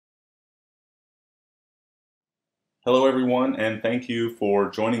Hello, everyone, and thank you for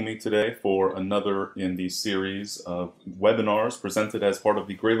joining me today for another in the series of webinars presented as part of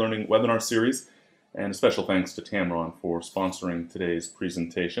the Gray Learning webinar series. And a special thanks to Tamron for sponsoring today's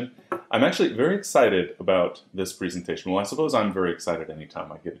presentation. I'm actually very excited about this presentation. Well, I suppose I'm very excited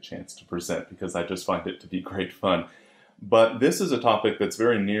anytime I get a chance to present because I just find it to be great fun. But this is a topic that's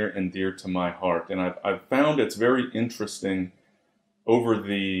very near and dear to my heart, and I've found it's very interesting over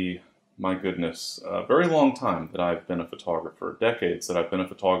the my goodness, a very long time that I've been a photographer, decades that I've been a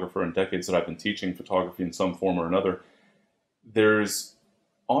photographer and decades that I've been teaching photography in some form or another. There's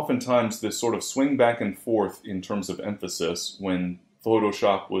oftentimes this sort of swing back and forth in terms of emphasis when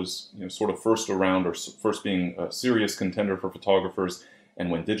Photoshop was sort of first around or first being a serious contender for photographers,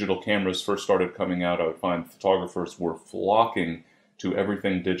 and when digital cameras first started coming out, I would find photographers were flocking to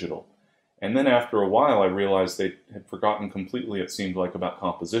everything digital. And then after a while, I realized they had forgotten completely, it seemed like, about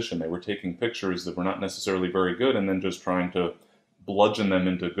composition. They were taking pictures that were not necessarily very good and then just trying to bludgeon them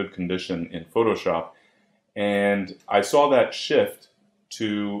into good condition in Photoshop. And I saw that shift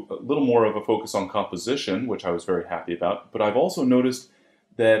to a little more of a focus on composition, which I was very happy about. But I've also noticed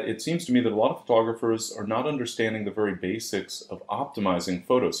that it seems to me that a lot of photographers are not understanding the very basics of optimizing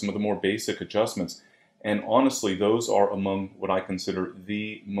photos, some of the more basic adjustments. And honestly, those are among what I consider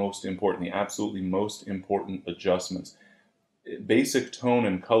the most important, the absolutely most important adjustments. Basic tone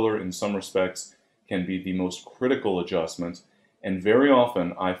and color in some respects can be the most critical adjustments. And very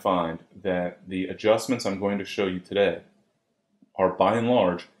often I find that the adjustments I'm going to show you today are by and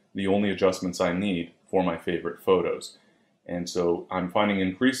large the only adjustments I need for my favorite photos. And so I'm finding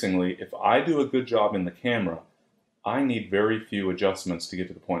increasingly, if I do a good job in the camera, I need very few adjustments to get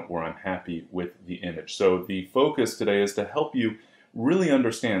to the point where I'm happy with the image. So the focus today is to help you really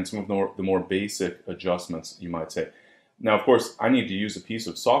understand some of the more basic adjustments, you might say. Now, of course, I need to use a piece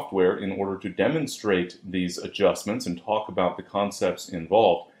of software in order to demonstrate these adjustments and talk about the concepts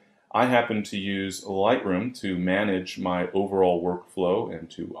involved. I happen to use Lightroom to manage my overall workflow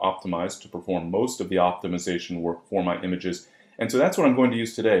and to optimize, to perform most of the optimization work for my images. And so that's what I'm going to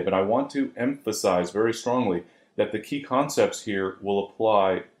use today. But I want to emphasize very strongly that the key concepts here will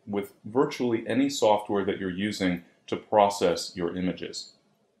apply with virtually any software that you're using to process your images.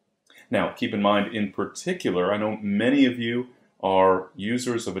 Now, keep in mind, in particular, I know many of you are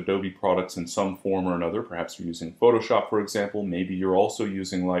users of Adobe products in some form or another. Perhaps you're using Photoshop, for example. Maybe you're also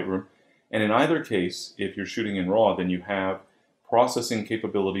using Lightroom. And in either case, if you're shooting in RAW, then you have processing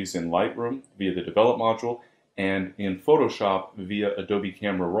capabilities in Lightroom via the Develop module, and in Photoshop via Adobe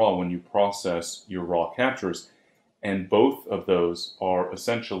Camera Raw when you process your RAW captures. And both of those are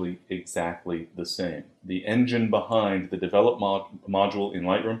essentially exactly the same. The engine behind the Develop module in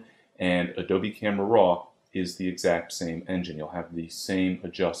Lightroom and Adobe Camera Raw is the exact same engine. You'll have the same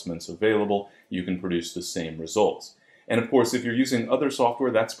adjustments available. You can produce the same results. And of course, if you're using other software,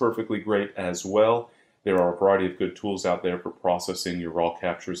 that's perfectly great as well. There are a variety of good tools out there for processing your RAW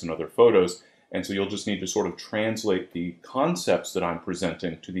captures and other photos. And so you'll just need to sort of translate the concepts that I'm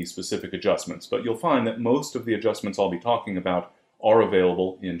presenting to these specific adjustments. But you'll find that most of the adjustments I'll be talking about are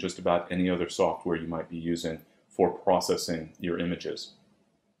available in just about any other software you might be using for processing your images.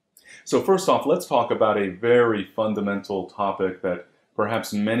 So first off, let's talk about a very fundamental topic that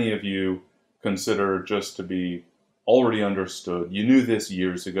perhaps many of you consider just to be already understood. You knew this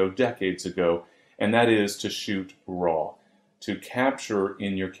years ago, decades ago, and that is to shoot RAW. To capture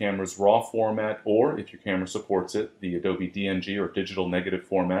in your camera's RAW format, or if your camera supports it, the Adobe DNG or digital negative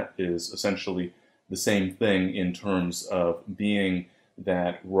format is essentially the same thing in terms of being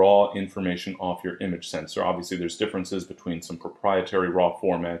that raw information off your image sensor. Obviously, there's differences between some proprietary RAW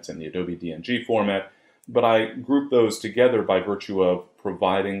formats and the Adobe DNG format, but I group those together by virtue of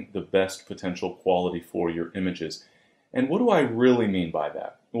providing the best potential quality for your images. And what do I really mean by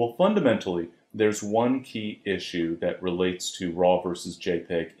that? Well, fundamentally, there's one key issue that relates to RAW versus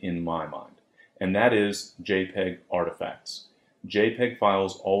JPEG in my mind, and that is JPEG artifacts. JPEG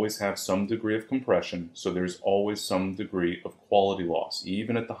files always have some degree of compression, so there's always some degree of quality loss.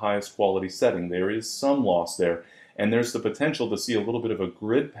 Even at the highest quality setting, there is some loss there, and there's the potential to see a little bit of a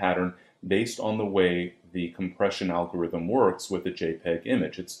grid pattern based on the way the compression algorithm works with a JPEG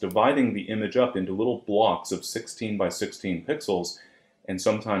image. It's dividing the image up into little blocks of 16 by 16 pixels, and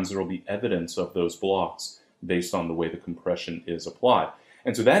sometimes there will be evidence of those blocks based on the way the compression is applied.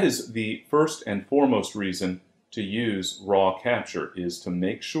 And so that is the first and foremost reason to use RAW capture, is to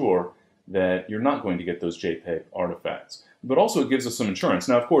make sure that you're not going to get those JPEG artifacts. But also it gives us some insurance.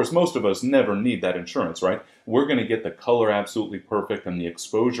 Now, of course, most of us never need that insurance, right? We're going to get the color absolutely perfect and the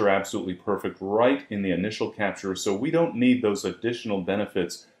exposure absolutely perfect right in the initial capture, so we don't need those additional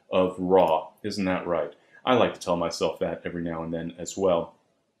benefits of RAW. Isn't that right? I like to tell myself that every now and then as well.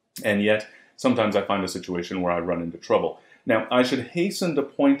 And yet, sometimes I find a situation where I run into trouble. Now, I should hasten to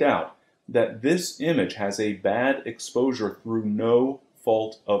point out that this image has a bad exposure through no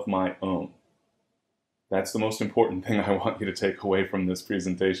fault of my own. That's the most important thing I want you to take away from this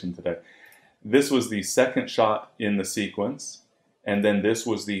presentation today. This was the second shot in the sequence, and then this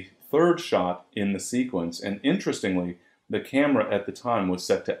was the third shot in the sequence. And interestingly, the camera at the time was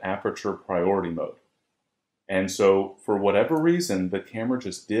set to aperture priority mode. And so, for whatever reason, the camera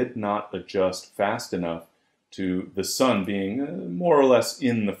just did not adjust fast enough to the sun being more or less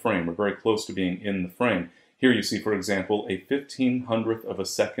in the frame, or very close to being in the frame. Here you see, for example, a 1/1500th of a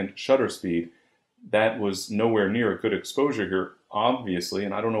second shutter speed. That was nowhere near a good exposure here, obviously,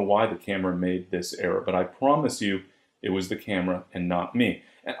 and I don't know why the camera made this error, but I promise you it was the camera and not me.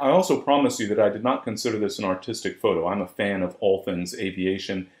 And I also promise you that I did not consider this an artistic photo. I'm a fan of all things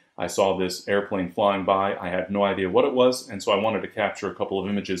aviation. I saw this airplane flying by. I had no idea what it was, and so I wanted to capture a couple of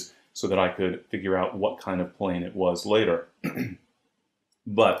images so that I could figure out what kind of plane it was later.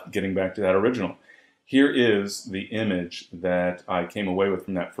 But getting back to that original, here is the image that I came away with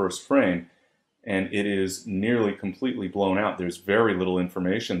from that first frame, and it is nearly completely blown out. There's very little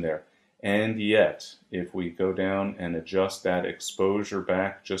information there. And yet, if we go down and adjust that exposure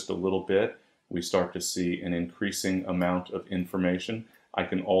back just a little bit, we start to see an increasing amount of information. I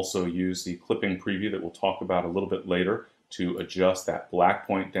can also use the clipping preview that we'll talk about a little bit later to adjust that black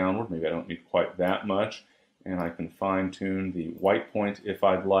point downward. Maybe I don't need quite that much. And I can fine-tune the white point if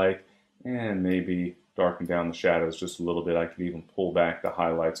I'd like, and maybe darken down the shadows just a little bit. I could even pull back the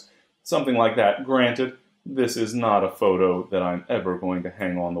highlights. Something like that. Granted, this is not a photo that I'm ever going to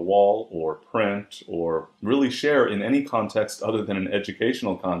hang on the wall or print or really share in any context other than an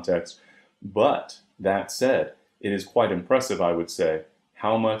educational context. But that said, it is quite impressive, I would say,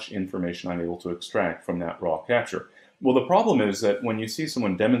 how much information I'm able to extract from that raw capture. Well, the problem is that when you see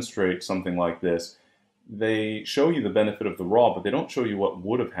someone demonstrate something like this, they show you the benefit of the raw, but they don't show you what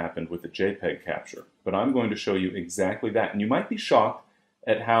would have happened with the JPEG capture. But I'm going to show you exactly that. And you might be shocked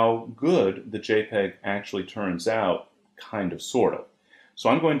at how good the JPEG actually turns out, kind of, sort of. So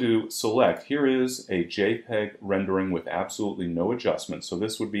I'm going to select, here is a JPEG rendering with absolutely no adjustment. So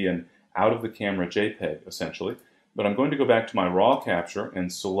this would be an out-of-the-camera JPEG, essentially. But I'm going to go back to my raw capture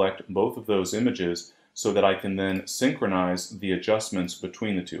and select both of those images so that I can then synchronize the adjustments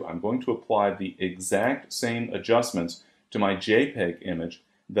between the two. I'm going to apply the exact same adjustments to my JPEG image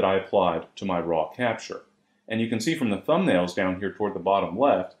that I applied to my raw capture. And you can see from the thumbnails down here toward the bottom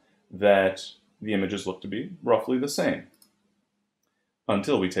left that the images look to be roughly the same.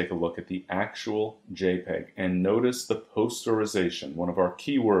 Until we take a look at the actual JPEG and notice the posterization, one of our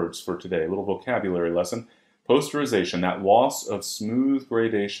key words for today, a little vocabulary lesson. Posterization, that loss of smooth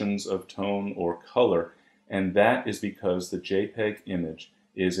gradations of tone or color, and that is because the JPEG image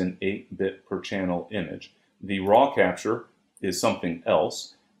is an 8-bit per channel image. The raw capture is something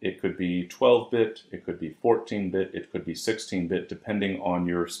else. It could be 12-bit, it could be 14-bit, it could be 16-bit, depending on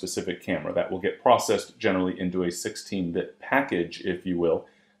your specific camera. That will get processed generally into a 16-bit package, if you will,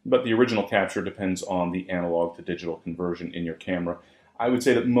 but the original capture depends on the analog to digital conversion in your camera. I would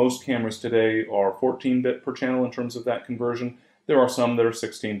say that most cameras today are 14-bit per channel in terms of that conversion. There are some that are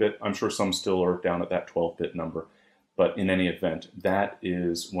 16-bit. I'm sure some still are down at that 12-bit number. But in any event, that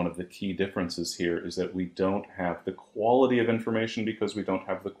is one of the key differences here, is that we don't have the quality of information because we don't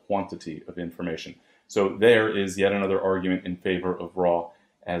have the quantity of information. So there is yet another argument in favor of RAW,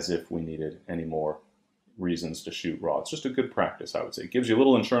 as if we needed any more reasons to shoot RAW. It's just a good practice, I would say. It gives you a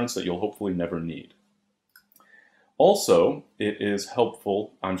little insurance that you'll hopefully never need. Also, it is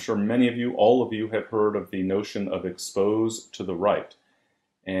helpful, I'm sure many of you, all of you have heard of the notion of expose to the right.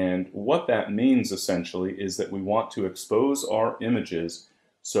 And what that means essentially is that we want to expose our images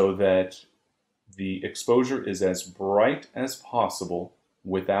so that the exposure is as bright as possible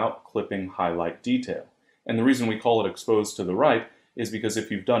without clipping highlight detail. And the reason we call it exposed to the right is because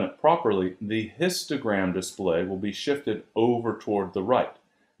if you've done it properly, the histogram display will be shifted over toward the right.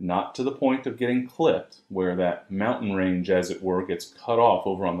 Not to the point of getting clipped, where that mountain range, as it were, gets cut off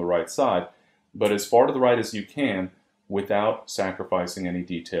over on the right side, but as far to the right as you can without sacrificing any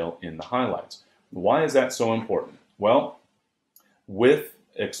detail in the highlights. Why is that so important? Well, with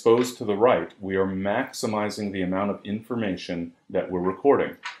exposed to the right, we are maximizing the amount of information that we're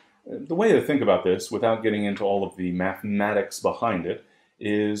recording. The way to think about this, without getting into all of the mathematics behind it,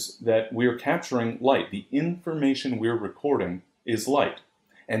 is that we're capturing light. The information we're recording is light.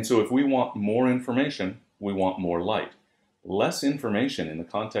 And so if we want more information, we want more light. Less information in the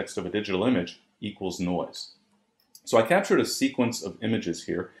context of a digital image equals noise. So I captured a sequence of images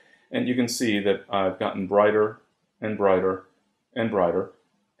here, And you can see that I've gotten brighter and brighter and brighter.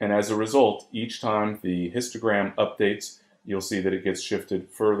 And as a result, each time the histogram updates, you'll see that it gets shifted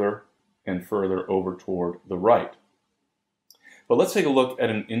further and further over toward the right. But let's take a look at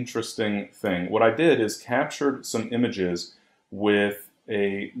an interesting thing. What I did is captured some images with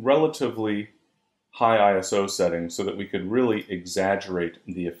a relatively high ISO setting so that we could really exaggerate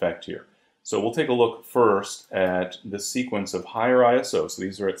the effect here. So we'll take a look first at the sequence of higher ISO. So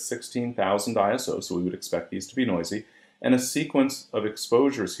these are at 16,000 ISO, so we would expect these to be noisy. And a sequence of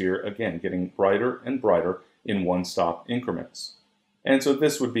exposures here, again, getting brighter and brighter in one-stop increments. And so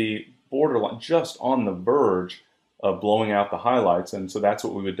this would be borderline, just on the verge of blowing out the highlights, and so that's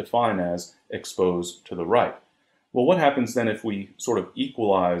what we would define as exposed to the right. Well, what happens then if we sort of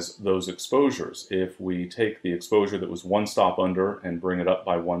equalize those exposures? If we take the exposure that was one stop under and bring it up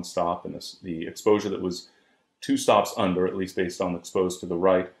by one stop, and the exposure that was two stops under, at least based on exposed to the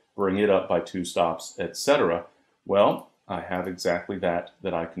right, bring it up by two stops, etc. Well, I have exactly that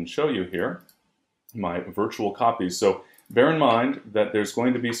I can show you here, my virtual copies. So bear in mind that there's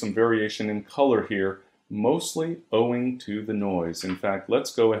going to be some variation in color here, mostly owing to the noise. In fact,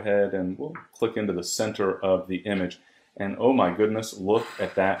 let's go ahead and we'll click into the center of the image, and oh my goodness, look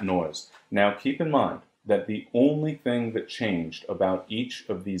at that noise. Now keep in mind that the only thing that changed about each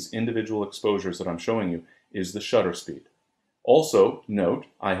of these individual exposures that I'm showing you is the shutter speed. Also, note,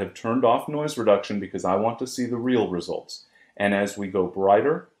 I have turned off noise reduction because I want to see the real results. And as we go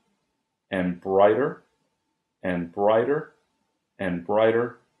brighter and brighter and brighter and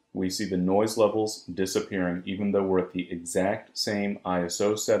brighter, we see the noise levels disappearing, even though we're at the exact same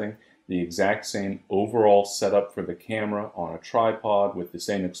ISO setting, the exact same overall setup for the camera on a tripod with the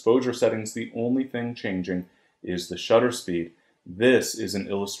same exposure settings. The only thing changing is the shutter speed. This is an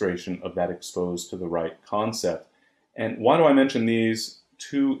illustration of that exposed to the right concept. And why do I mention these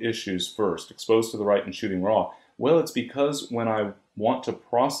two issues first, exposed to the right and shooting raw? Well, it's because when I want to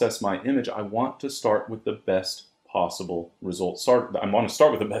process my image, I want to start with the best possible result. I want to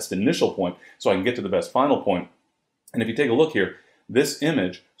start with the best initial point so I can get to the best final point. And if you take a look here, this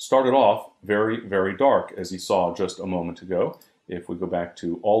image started off very, very dark, as you saw just a moment ago. If we go back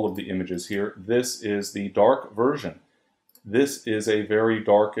to all of the images here, this is the dark version. This is a very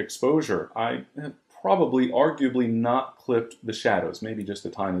dark exposure. I have probably, arguably not clipped the shadows, maybe just a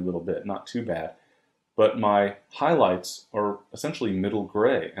tiny little bit, not too bad. But my highlights are essentially middle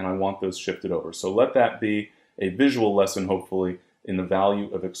gray, and I want those shifted over. So let that be a visual lesson, hopefully, in the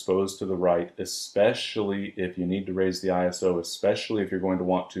value of exposed to the right, especially if you need to raise the ISO, especially if you're going to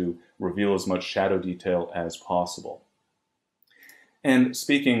want to reveal as much shadow detail as possible. And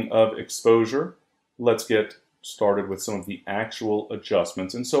speaking of exposure, let's get started with some of the actual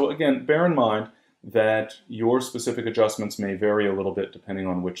adjustments. And so again, bear in mind that your specific adjustments may vary a little bit depending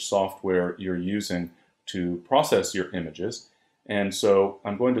on which software you're using to process your images. And so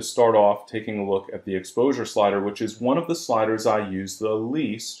I'm going to start off taking a look at the exposure slider, which is one of the sliders I use the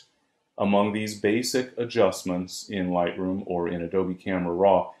least among these basic adjustments in Lightroom or in Adobe Camera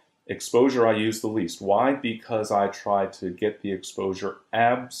Raw. Exposure I use the least. Why? Because I try to get the exposure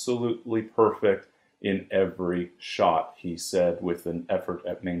absolutely perfect in every shot, he said, with an effort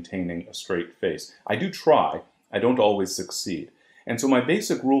at maintaining a straight face. I do try, I don't always succeed. And so my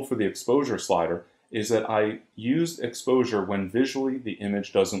basic rule for the exposure slider is that I use exposure when visually the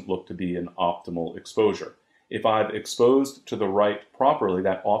image doesn't look to be an optimal exposure. If I've exposed to the right properly,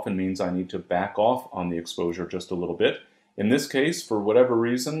 that often means I need to back off on the exposure just a little bit. In this case, for whatever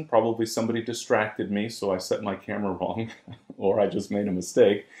reason, probably somebody distracted me, so I set my camera wrong, or I just made a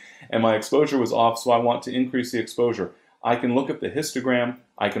mistake, and my exposure was off, so I want to increase the exposure. I can look at the histogram,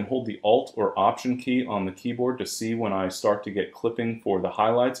 I can hold the Alt or Option key on the keyboard to see when I start to get clipping for the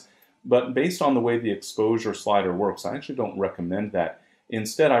highlights, but based on the way the exposure slider works, I actually don't recommend that.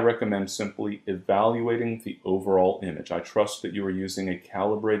 Instead, I recommend simply evaluating the overall image. I trust that you are using a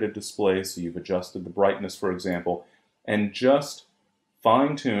calibrated display, so you've adjusted the brightness, for example, and just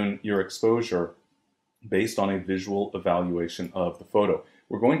fine-tune your exposure based on a visual evaluation of the photo.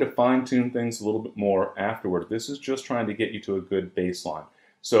 We're going to fine-tune things a little bit more afterward. This is just trying to get you to a good baseline.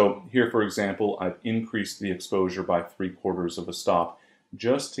 So here, for example, I've increased the exposure by 3/4 of a stop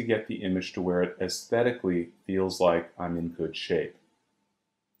just to get the image to where it aesthetically feels like I'm in good shape.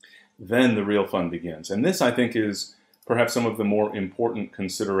 Then the real fun begins. And this, I think, is perhaps some of the more important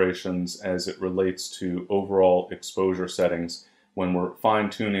considerations as it relates to overall exposure settings when we're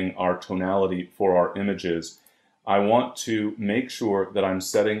fine-tuning our tonality for our images. I want to make sure that I'm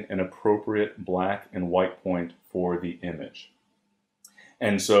setting an appropriate black and white point for the image.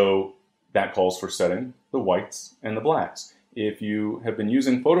 And so that calls for setting the whites and the blacks. If you have been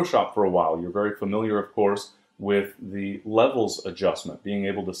using Photoshop for a while, you're very familiar, of course, with the levels adjustment, being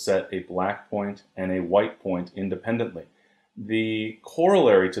able to set a black point and a white point independently. The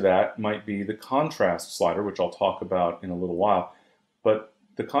corollary to that might be the contrast slider, which I'll talk about in a little while, but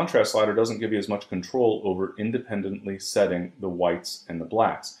the contrast slider doesn't give you as much control over independently setting the whites and the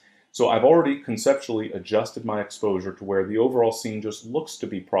blacks. So I've already conceptually adjusted my exposure to where the overall scene just looks to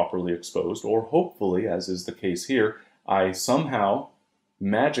be properly exposed, or hopefully, as is the case here, I somehow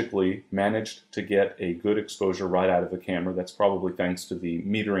magically managed to get a good exposure right out of the camera. That's probably thanks to the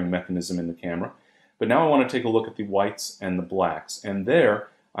metering mechanism in the camera. But now I want to take a look at the whites and the blacks, and there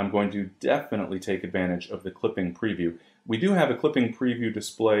I'm going to definitely take advantage of the clipping preview. We do have a clipping preview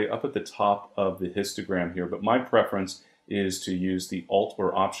display up at the top of the histogram here, but my preference is to use the Alt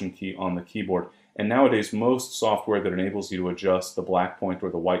or Option key on the keyboard. And nowadays, most software that enables you to adjust the black point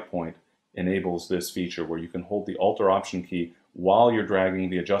or the white point enables this feature where you can hold the Alt or Option key while you're dragging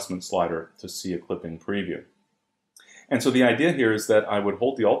the adjustment slider to see a clipping preview. And so the idea here is that I would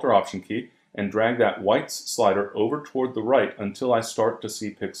hold the Alt or Option key and drag that whites slider over toward the right until I start to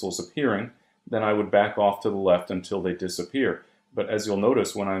see pixels appearing. Then I would back off to the left until they disappear. But as you'll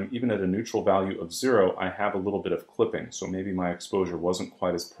notice, when I'm even at a neutral value of 0, I have a little bit of clipping. So maybe my exposure wasn't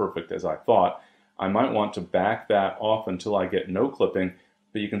quite as perfect as I thought. I might want to back that off until I get no clipping.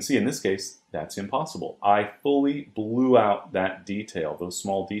 But you can see in this case, that's impossible. I fully blew out that detail, those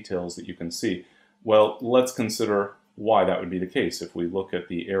small details that you can see. Well, let's consider why that would be the case. If we look at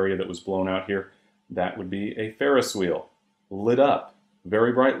the area that was blown out here, that would be a Ferris wheel lit up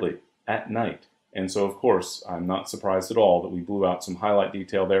very brightly at night. And so, of course, I'm not surprised at all that we blew out some highlight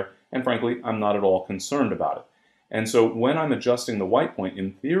detail there, and frankly, I'm not at all concerned about it. And so when I'm adjusting the white point,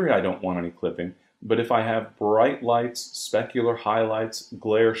 in theory, I don't want any clipping, but if I have bright lights, specular highlights,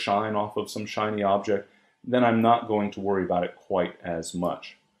 glare shine off of some shiny object, then I'm not going to worry about it quite as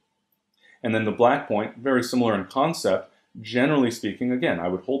much. And then the black point, very similar in concept. Generally speaking, again, I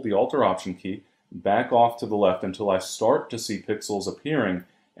would hold the Alt or Option key, back off to the left until I start to see pixels appearing,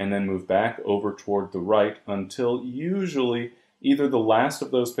 and then move back over toward the right until usually either the last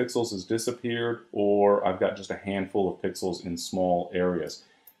of those pixels has disappeared or I've got just a handful of pixels in small areas.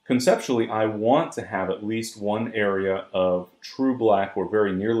 Conceptually, I want to have at least one area of true black or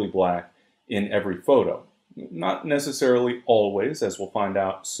very nearly black in every photo. Not necessarily always, as we'll find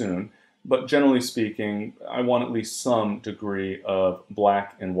out soon, but generally speaking, I want at least some degree of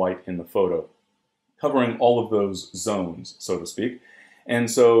black and white in the photo, covering all of those zones, so to speak.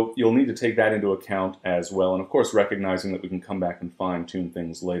 And so you'll need to take that into account as well, and of course recognizing that we can come back and fine-tune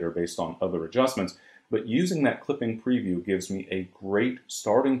things later based on other adjustments. But using that clipping preview gives me a great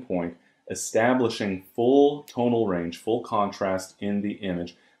starting point, establishing full tonal range, full contrast in the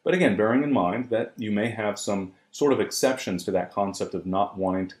image. But again, bearing in mind that you may have some sort of exceptions to that concept of not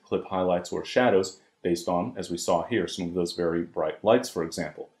wanting to clip highlights or shadows based on, as we saw here, some of those very bright lights, for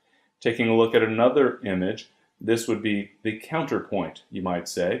example. Taking a look at another image, this would be the counterpoint, you might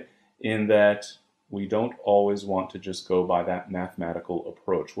say, in that we don't always want to just go by that mathematical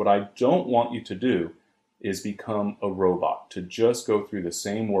approach. What I don't want you to do is become a robot, to just go through the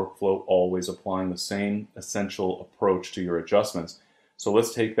same workflow, always applying the same essential approach to your adjustments. So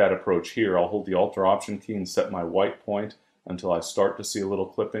let's take that approach here. I'll hold the Alt or Option key and set my white point until I start to see a little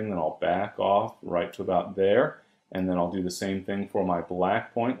clipping, then I'll back off right to about there, and then I'll do the same thing for my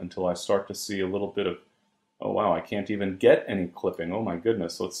black point until I start to see a little bit of, oh wow, I can't even get any clipping. Oh my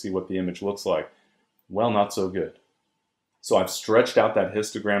goodness, let's see what the image looks like. Well, not so good. So I've stretched out that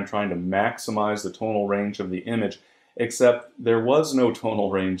histogram trying to maximize the tonal range of the image, except there was no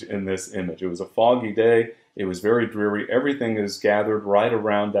tonal range in this image. It was a foggy day, it was very dreary, everything is gathered right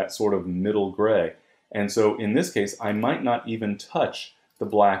around that sort of middle gray. And so in this case, I might not even touch the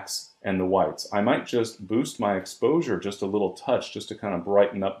blacks and the whites. I might just boost my exposure just a little touch just to kind of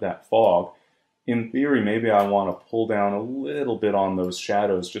brighten up that fog. In theory, maybe I want to pull down a little bit on those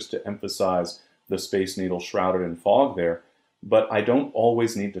shadows just to emphasize the Space Needle shrouded in fog there, but I don't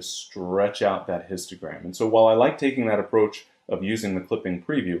always need to stretch out that histogram. And so while I like taking that approach of using the clipping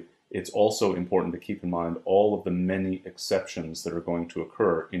preview, it's also important to keep in mind all of the many exceptions that are going to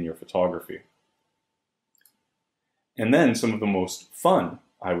occur in your photography. And then some of the most fun,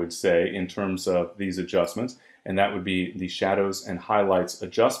 I would say, in terms of these adjustments, and that would be the shadows and highlights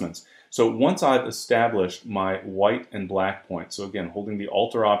adjustments. So once I've established my white and black point, so again, holding the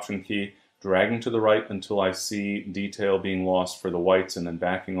Alt or Option key, dragging to the right until I see detail being lost for the whites, and then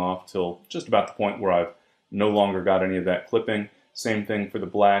backing off till just about the point where I've no longer got any of that clipping. Same thing for the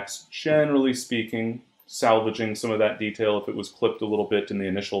blacks, generally speaking, salvaging some of that detail if it was clipped a little bit in the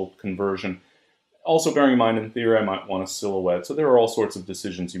initial conversion. Also bearing in mind, in theory, I might want a silhouette, so there are all sorts of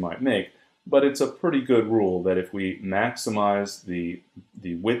decisions you might make, but it's a pretty good rule that if we maximize the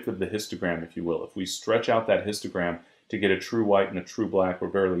width of the histogram, if you will, if we stretch out that histogram to get a true white and a true black, or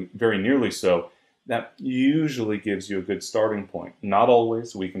very nearly so, that usually gives you a good starting point. Not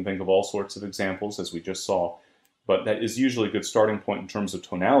always. We can think of all sorts of examples, as we just saw, but that is usually a good starting point in terms of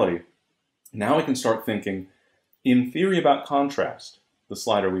tonality. Now I can start thinking, in theory, about contrast, the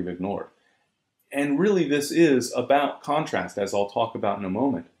slider we've ignored. And really this is about contrast, as I'll talk about in a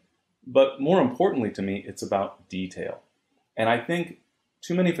moment. But more importantly to me, it's about detail. And I think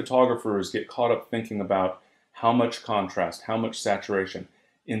too many photographers get caught up thinking about how much contrast, how much saturation.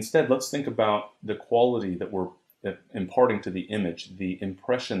 Instead, let's think about the quality that we're imparting to the image, the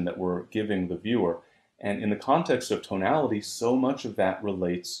impression that we're giving the viewer. And in the context of tonality, so much of that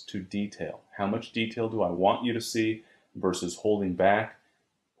relates to detail. How much detail do I want you to see versus holding back?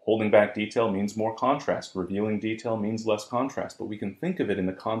 Holding back detail means more contrast. Revealing detail means less contrast. But we can think of it in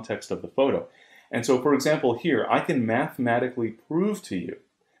the context of the photo. And so, for example, here, I can mathematically prove to you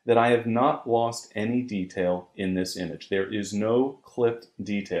that I have not lost any detail in this image. There is no clipped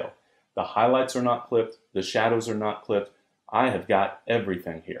detail. The highlights are not clipped. The shadows are not clipped. I have got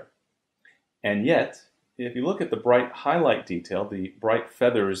everything here. And yet, if you look at the bright highlight detail, the bright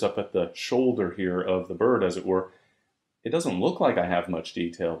feathers up at the shoulder here of the bird, as it were, it doesn't look like I have much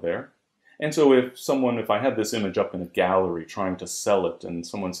detail there. And so if I had this image up in a gallery trying to sell it, and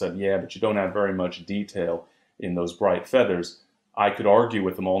someone said, yeah, but you don't have very much detail in those bright feathers, I could argue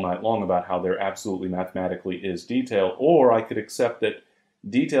with them all night long about how there absolutely mathematically is detail, or I could accept that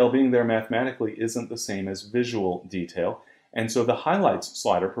detail being there mathematically isn't the same as visual detail. And so the highlights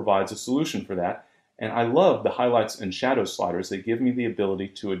slider provides a solution for that. And I love the highlights and shadows sliders. They give me the ability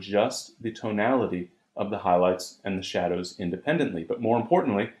to adjust the tonality of the highlights and the shadows independently. But more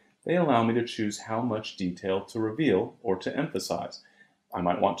importantly, they allow me to choose how much detail to reveal or to emphasize. I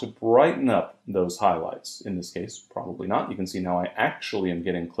might want to brighten up those highlights. In this case, probably not. You can see now I actually am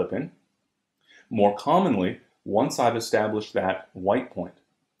getting clip-in. More commonly, once I've established that white point,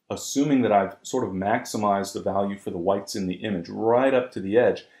 assuming that I've sort of maximized the value for the whites in the image right up to the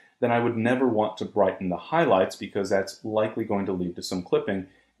edge, then I would never want to brighten the highlights because that's likely going to lead to some clipping.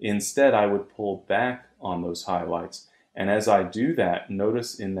 Instead, I would pull back on those highlights. And as I do that,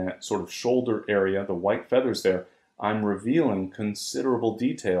 notice in that sort of shoulder area, the white feathers there, I'm revealing considerable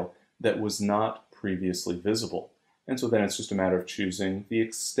detail that was not previously visible. And so then it's just a matter of choosing the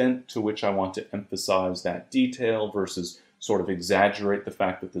extent to which I want to emphasize that detail versus sort of exaggerate the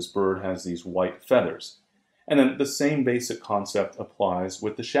fact that this bird has these white feathers. And then the same basic concept applies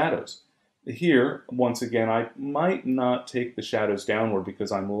with the shadows. Here, once again, I might not take the shadows downward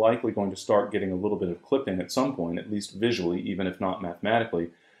because I'm likely going to start getting a little bit of clipping at some point, at least visually, even if not mathematically.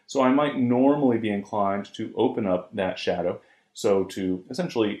 So I might normally be inclined to open up that shadow, so to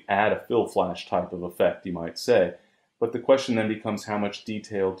essentially add a fill flash type of effect, you might say. But the question then becomes, how much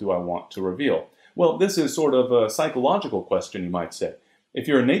detail do I want to reveal? Well, this is sort of a psychological question, you might say. If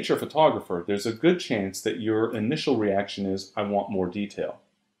you're a nature photographer, there's a good chance that your initial reaction is, I want more detail.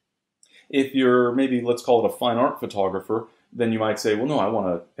 If you're maybe, let's call it a fine art photographer, then you might say, well, no, I want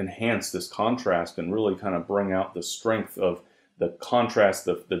to enhance this contrast and really kind of bring out the strength of the contrast,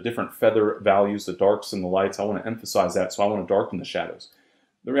 the different feather values, the darks and the lights. I want to emphasize that, so I want to darken the shadows.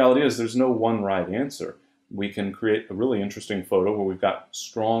 The reality is there's no one right answer. We can create a really interesting photo where we've got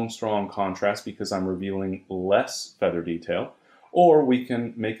strong contrast because I'm revealing less feather detail. Or we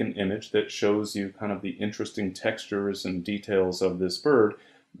can make an image that shows you kind of the interesting textures and details of this bird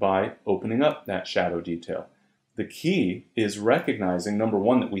by opening up that shadow detail. The key is recognizing, number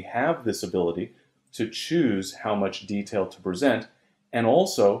one, that we have this ability to choose how much detail to present, and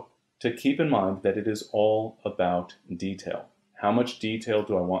also to keep in mind that it is all about detail. How much detail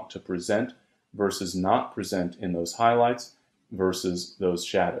do I want to present versus not present in those highlights versus those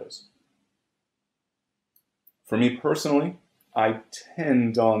shadows? For me personally, I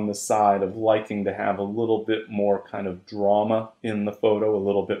tend on the side of liking to have a little bit more kind of drama in the photo, a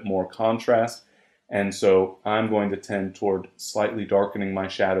little bit more contrast. And so I'm going to tend toward slightly darkening my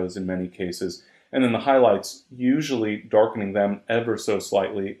shadows in many cases. And then the highlights, usually darkening them ever so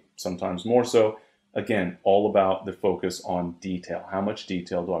slightly, sometimes more so. Again, all about the focus on detail. How much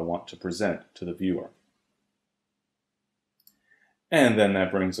detail do I want to present to the viewer? And then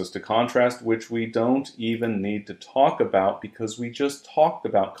that brings us to contrast, which we don't even need to talk about because we just talked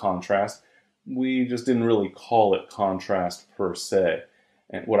about contrast. We just didn't really call it contrast per se.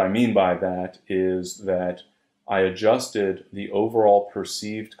 And what I mean by that is that I adjusted the overall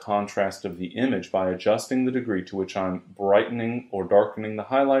perceived contrast of the image by adjusting the degree to which I'm brightening or darkening the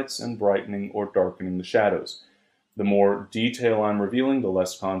highlights and brightening or darkening the shadows. The more detail I'm revealing, the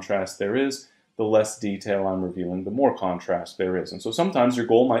less contrast there is. The less detail I'm revealing, the more contrast there is. And so sometimes your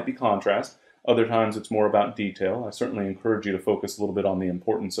goal might be contrast. Other times it's more about detail. I certainly encourage you to focus a little bit on the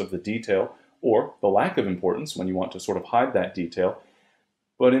importance of the detail or the lack of importance when you want to sort of hide that detail.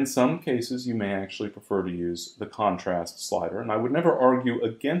 But in some cases, you may actually prefer to use the contrast slider. And I would never argue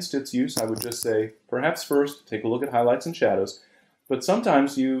against its use. I would just say, perhaps first, take a look at highlights and shadows. But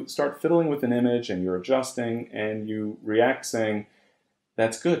sometimes you start fiddling with an image and you're adjusting and you react saying,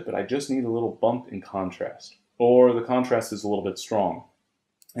 that's good, but I just need a little bump in contrast. Or the contrast is a little bit strong.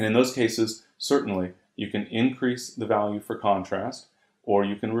 And in those cases, certainly, you can increase the value for contrast, or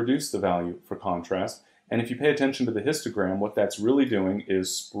you can reduce the value for contrast. And if you pay attention to the histogram, what that's really doing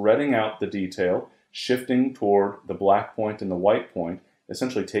is spreading out the detail, shifting toward the black point and the white point,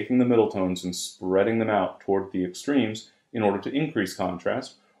 essentially taking the middle tones and spreading them out toward the extremes in order to increase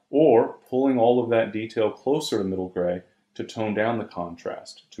contrast, or pulling all of that detail closer to middle gray to tone down the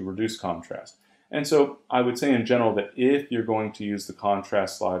contrast, to reduce contrast. And so I would say in general that if you're going to use the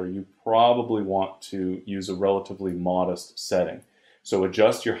contrast slider, you probably want to use a relatively modest setting. So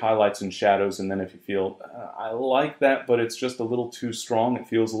adjust your highlights and shadows, and then if you feel, I like that, but it's just a little too strong, it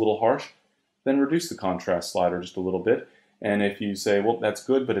feels a little harsh, then reduce the contrast slider just a little bit. And if you say, well, that's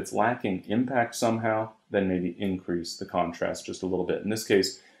good, but it's lacking impact somehow, then maybe increase the contrast just a little bit. In this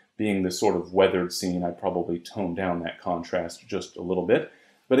case, being this sort of weathered scene, I'd probably tone down that contrast just a little bit.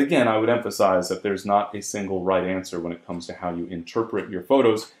 But again, I would emphasize that there's not a single right answer when it comes to how you interpret your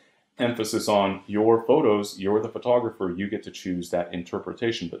photos. Emphasis on your photos, you're the photographer, you get to choose that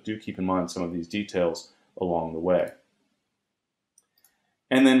interpretation, but do keep in mind some of these details along the way.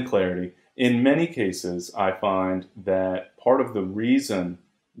 And then clarity. In many cases, I find that part of the reason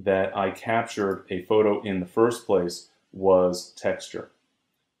that I captured a photo in the first place was texture.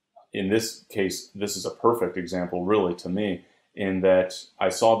 In this case, this is a perfect example, really, to me, in that I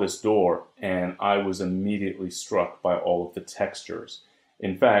saw this door and I was immediately struck by all of the textures.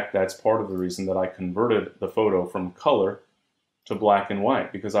 In fact, that's part of the reason that I converted the photo from color to black and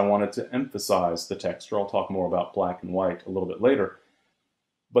white, because I wanted to emphasize the texture. I'll talk more about black and white a little bit later.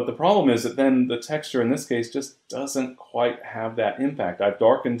 But the problem is that then the texture in this case just doesn't quite have that impact. I've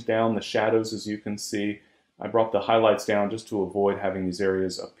darkened down the shadows, as you can see. I brought the highlights down just to avoid having these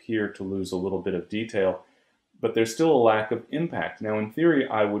areas appear to lose a little bit of detail. But there's still a lack of impact. Now, in theory,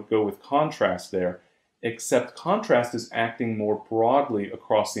 I would go with contrast there, except contrast is acting more broadly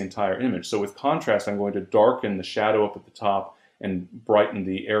across the entire image. So with contrast, I'm going to darken the shadow up at the top and brighten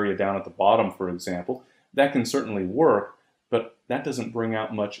the area down at the bottom, for example. That can certainly work, but that doesn't bring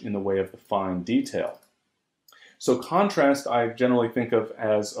out much in the way of the fine detail. So contrast I generally think of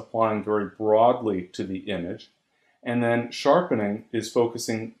as applying very broadly to the image, and then sharpening is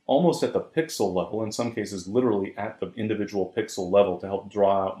focusing almost at the pixel level, in some cases literally at the individual pixel level to help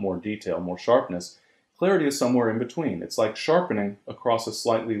draw out more detail, more sharpness. Clarity is somewhere in between. It's like sharpening across a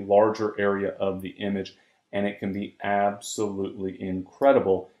slightly larger area of the image, and it can be absolutely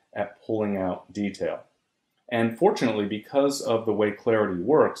incredible at pulling out detail. And fortunately, because of the way clarity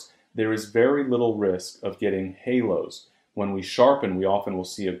works, there is very little risk of getting halos. When we sharpen, we often will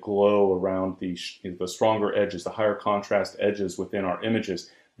see a glow around the stronger edges, the higher contrast edges within our images,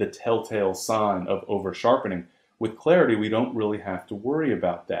 the telltale sign of over-sharpening. With clarity, we don't really have to worry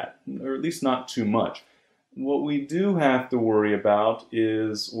about that, or at least not too much. What we do have to worry about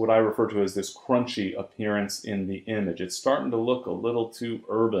is what I refer to as this crunchy appearance in the image. It's starting to look a little too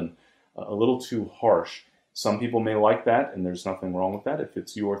urban, a little too harsh. Some people may like that, and there's nothing wrong with that if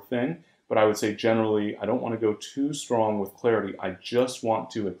it's your thing. But I would say generally, I don't want to go too strong with clarity. I just want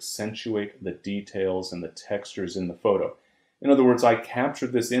to accentuate the details and the textures in the photo. In other words, I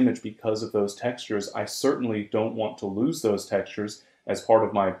captured this image because of those textures. I certainly don't want to lose those textures as part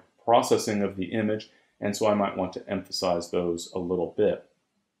of my processing of the image, and so I might want to emphasize those a little bit.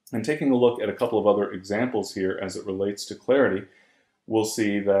 And taking a look at a couple of other examples here as it relates to clarity, we'll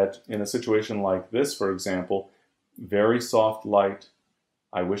see that in a situation like this, for example, very soft light.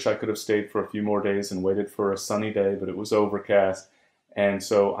 I wish I could have stayed for a few more days and waited for a sunny day, but it was overcast. And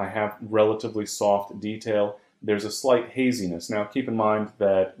so I have relatively soft detail. There's a slight haziness. Now keep in mind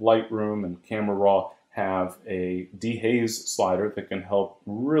that Lightroom and Camera Raw have a dehaze slider that can help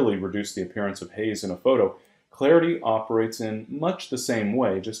really reduce the appearance of haze in a photo. Clarity operates in much the same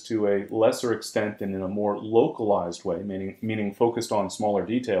way, just to a lesser extent and in a more localized way, meaning focused on smaller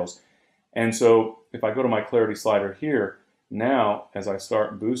details. And so if I go to my clarity slider here, Now, as I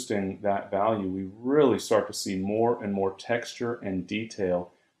start boosting that value, we really start to see more and more texture and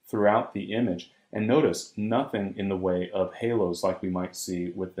detail throughout the image. And notice nothing in the way of halos like we might see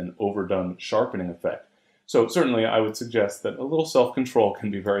with an overdone sharpening effect. So certainly I would suggest that a little self-control can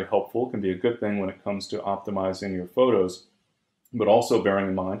be very helpful, can be a good thing when it comes to optimizing your photos, but also bearing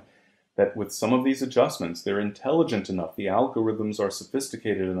in mind that with some of these adjustments, they're intelligent enough, the algorithms are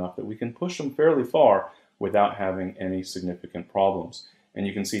sophisticated enough that we can push them fairly far without having any significant problems. And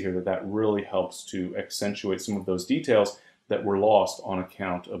you can see here that that really helps to accentuate some of those details that were lost on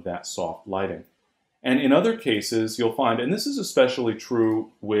account of that soft lighting. And in other cases, you'll find, and this is especially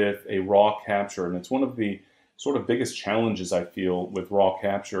true with a raw capture, and it's one of the sort of biggest challenges I feel with raw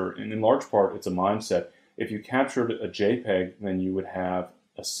capture, and in large part it's a mindset. If you captured a JPEG, then you would have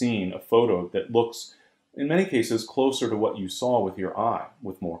a scene, a photo that looks, in many cases, closer to what you saw with your eye,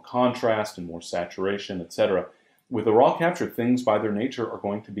 with more contrast and more saturation, etc. With a raw capture, things by their nature are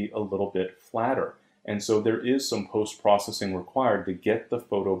going to be a little bit flatter, and so there is some post-processing required to get the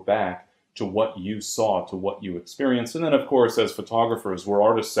photo back to what you saw, to what you experienced. And then, of course, as photographers, we're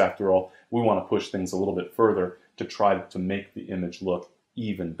artists after all, we want to push things a little bit further to try to make the image look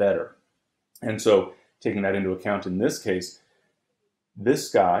even better. And so, taking that into account in this case,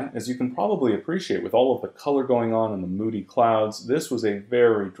 this guy, as you can probably appreciate with all of the color going on and the moody clouds, this was a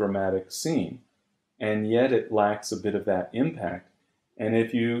very dramatic scene, and yet it lacks a bit of that impact. And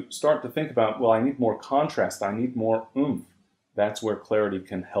if you start to think about, well, I need more contrast, I need more oomph, that's where clarity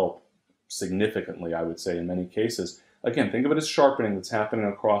can help significantly, I would say, in many cases. Again, think of it as sharpening that's happening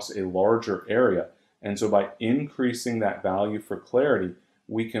across a larger area. And so by increasing that value for clarity,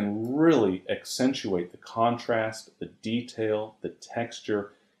 we can really accentuate the contrast, the detail, the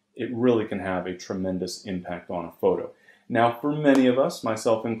texture. It really can have a tremendous impact on a photo. Now, for many of us,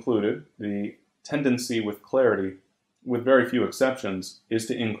 myself included, the tendency with clarity, with very few exceptions, is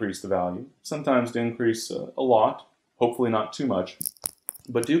to increase the value, sometimes to increase a lot, hopefully not too much.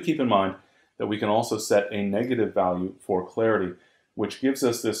 But do keep in mind that we can also set a negative value for clarity, which gives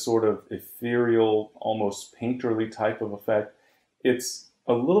us this sort of ethereal, almost painterly type of effect. It's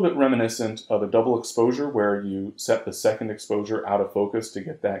a little bit reminiscent of a double exposure where you set the second exposure out of focus to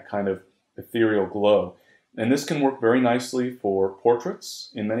get that kind of ethereal glow. And this can work very nicely for portraits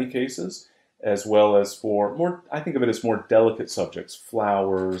in many cases, as well as for more, I think of it as more delicate subjects,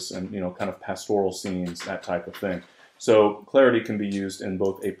 flowers and, kind of pastoral scenes, that type of thing. So clarity can be used in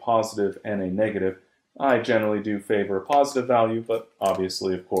both a positive and a negative. I generally do favor a positive value, but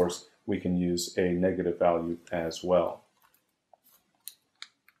obviously, of course, we can use a negative value as well.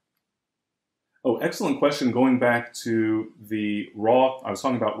 Oh, excellent question. Going back to the raw, I was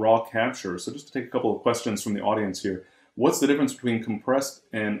talking about raw capture. So just to take a couple of questions from the audience here. What's the difference between compressed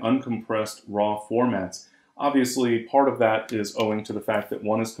and uncompressed raw formats? Obviously, part of that is owing to the fact that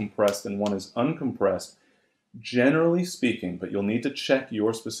one is compressed and one is uncompressed. Generally speaking, but you'll need to check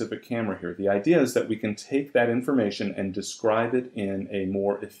your specific camera here, the idea is that we can take that information and describe it in a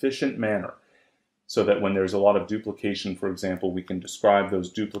more efficient manner so that when there's a lot of duplication, for example, we can describe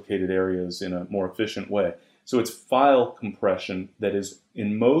those duplicated areas in a more efficient way. So it's file compression that is,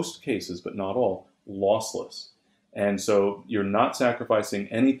 in most cases, but not all, lossless. And so you're not sacrificing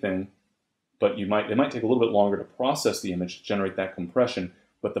anything, but it might take a little bit longer to process the image to generate that compression,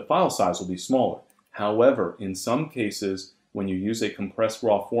 but the file size will be smaller. However, in some cases, when you use a compressed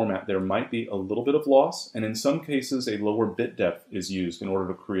raw format, there might be a little bit of loss, and in some cases, a lower bit depth is used in order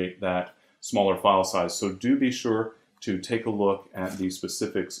to create that smaller file size. So do be sure to take a look at the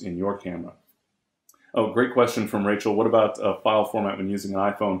specifics in your camera. Oh, great question from Rachel. What about a file format when using an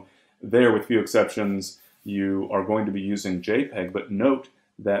iPhone? There, with few exceptions, you are going to be using JPEG, but note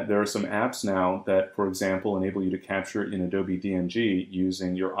that there are some apps now that, for example, enable you to capture in Adobe DNG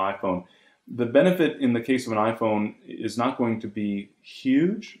using your iPhone. The benefit in the case of an iPhone is not going to be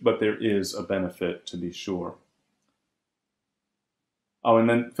huge, but there is a benefit to be sure. Oh, and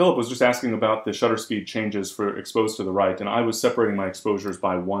then Philip was just asking about the shutter speed changes for exposed to the right, and I was separating my exposures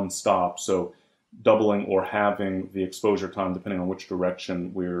by one stop, so doubling or halving the exposure time depending on which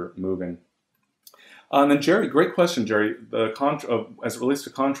direction we're moving. And then Jerry, great question, Jerry. As it relates to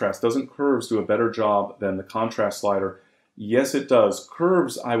contrast, doesn't curves do a better job than the contrast slider? Yes, it does.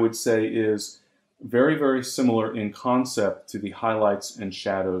 Curves, I would say, is very, very similar in concept to the highlights and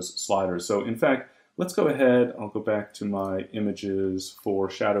shadows sliders. So in fact, let's go ahead, I'll go back to my images for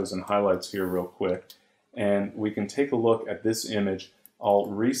shadows and highlights here real quick, and we can take a look at this image. I'll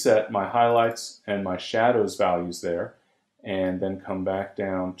reset my highlights and my shadows values there, and then come back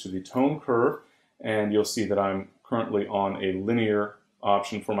down to the tone curve, and you'll see that I'm currently on a linear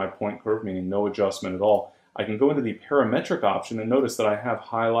option for my point curve, meaning no adjustment at all. I can go into the parametric option and notice that I have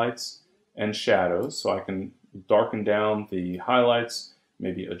highlights and shadows. So I can darken down the highlights,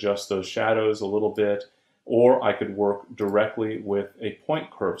 maybe adjust those shadows a little bit, or I could work directly with a point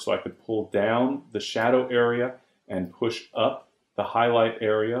curve. So I could pull down the shadow area and push up the highlight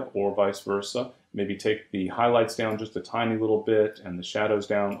area, or vice versa. Maybe take the highlights down just a tiny little bit and the shadows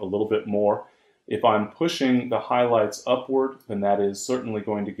down a little bit more. If I'm pushing the highlights upward, then that is certainly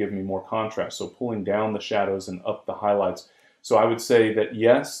going to give me more contrast. So pulling down the shadows and up the highlights. So I would say that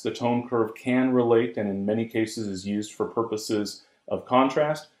yes, the tone curve can relate and in many cases is used for purposes of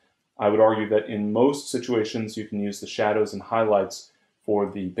contrast. I would argue that in most situations you can use the shadows and highlights for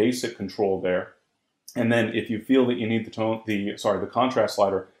the basic control there. And then if you feel that you need the contrast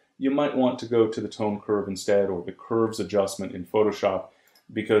slider, you might want to go to the tone curve instead, or the curves adjustment in Photoshop,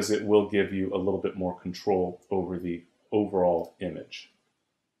 because it will give you a little bit more control over the overall image.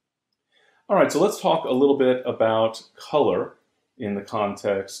 All right, so let's talk a little bit about color in the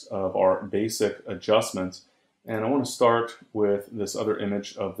context of our basic adjustments. And I want to start with this other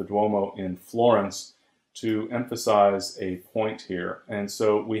image of the Duomo in Florence to emphasize a point here. And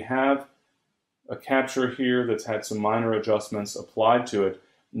so we have a capture here that's had some minor adjustments applied to it.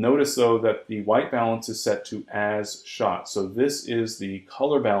 Notice though that the white balance is set to as shot. So this is the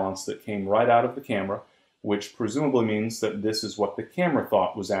color balance that came right out of the camera, which presumably means that this is what the camera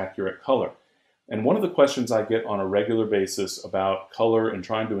thought was accurate color. And one of the questions I get on a regular basis about color and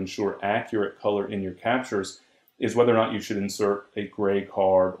trying to ensure accurate color in your captures is whether or not you should insert a gray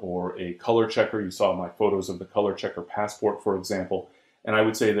card or a color checker. You saw my photos of the color checker passport, for example. And I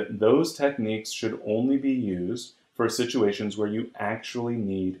would say that those techniques should only be used for situations where you actually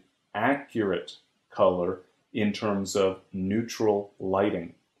need accurate color in terms of neutral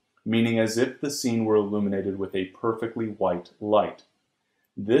lighting, meaning as if the scene were illuminated with a perfectly white light.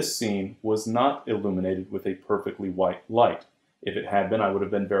 This scene was not illuminated with a perfectly white light. If it had been, I would have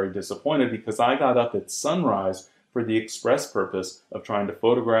been very disappointed because I got up at sunrise for the express purpose of trying to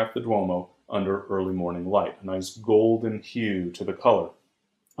photograph the Duomo under early morning light, a nice golden hue to the color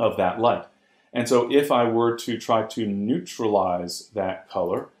of that light. And so if I were to try to neutralize that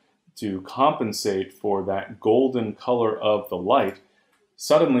color, to compensate for that golden color of the light,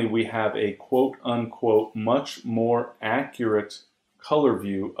 suddenly we have a quote-unquote much more accurate color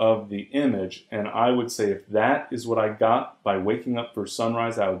view of the image. And I would say if that is what I got by waking up for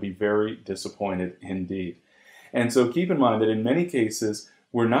sunrise, I would be very disappointed indeed. And so keep in mind that in many cases,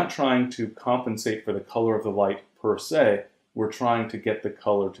 we're not trying to compensate for the color of the light per se. We're trying to get the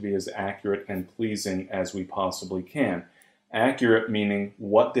color to be as accurate and pleasing as we possibly can. Accurate meaning,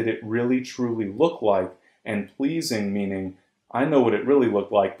 what did it really truly look like? And pleasing meaning, I know what it really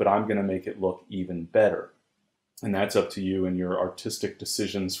looked like, but I'm going to make it look even better. And that's up to you and your artistic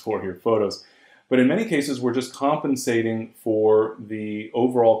decisions for your photos. But in many cases, we're just compensating for the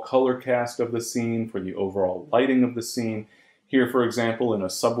overall color cast of the scene, for the overall lighting of the scene. Here, for example, in a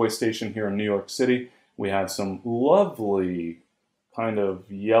subway station here in New York City, we have some lovely kind of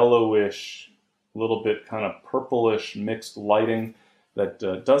yellowish, little bit kind of purplish mixed lighting that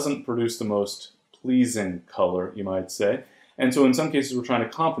doesn't produce the most pleasing color, you might say. And so in some cases, we're trying to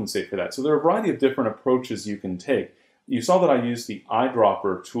compensate for that. So there are a variety of different approaches you can take. You saw that I used the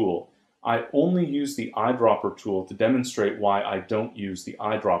eyedropper tool. I only use the eyedropper tool to demonstrate why I don't use the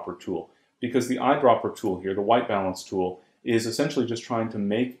eyedropper tool. Because the eyedropper tool here, the white balance tool, is essentially just trying to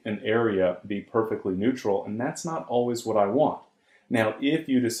make an area be perfectly neutral, and that's not always what I want. Now, if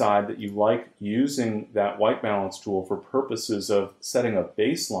you decide that you like using that white balance tool for purposes of setting a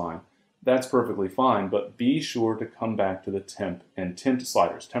baseline, that's perfectly fine, but be sure to come back to the temp and tint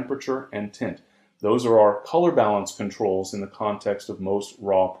sliders, temperature and tint. Those are our color balance controls in the context of most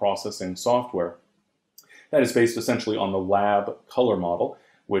raw processing software. That is based essentially on the lab color model,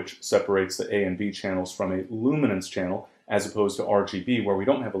 which separates the A and B channels from a luminance channel, as opposed to RGB, where we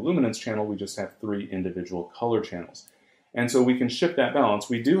don't have a luminance channel, we just have 3 individual color channels. And so we can shift that balance.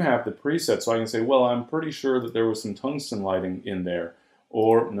 We do have the preset, so I can say, well, I'm pretty sure that there was some tungsten lighting in there.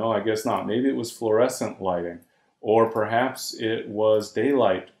 Or, no, I guess not. Maybe it was fluorescent lighting. Or perhaps it was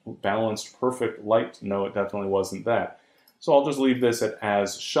daylight, balanced, perfect light. No, it definitely wasn't that. So I'll just leave this at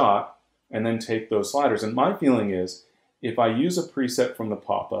as shot and then take those sliders. And my feeling is, if I use a preset from the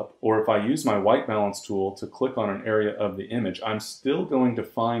pop-up, or if I use my white balance tool to click on an area of the image, I'm still going to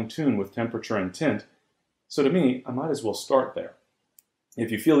fine-tune with temperature and tint. So to me, I might as well start there.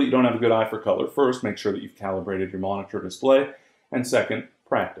 If you feel that you don't have a good eye for color, first, make sure that you've calibrated your monitor display, and second,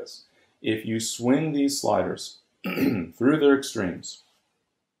 practice. If you swing these sliders through their extremes,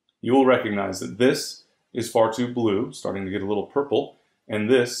 you will recognize that this is far too blue, starting to get a little purple, and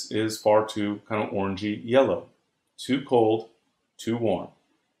this is far too kind of orangey yellow, too cold, too warm.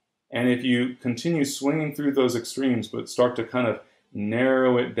 And if you continue swinging through those extremes but start to kind of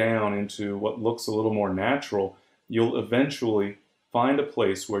narrow it down into what looks a little more natural, you'll eventually find a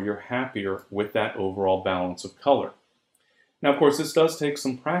place where you're happier with that overall balance of color. Now, of course, this does take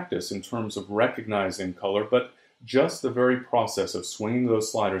some practice in terms of recognizing color, but just the very process of swinging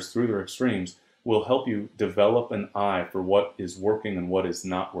those sliders through their extremes will help you develop an eye for what is working and what is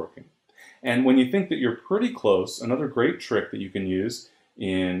not working. And when you think that you're pretty close, another great trick that you can use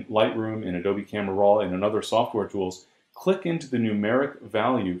in Lightroom, in Adobe Camera Raw, and in other software tools, click into the numeric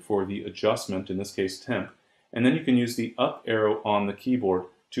value for the adjustment, in this case temp, and then you can use the up arrow on the keyboard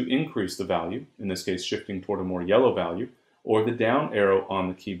to increase the value, in this case shifting toward a more yellow value, or the down arrow on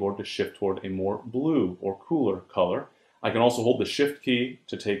the keyboard to shift toward a more blue or cooler color. I can also hold the shift key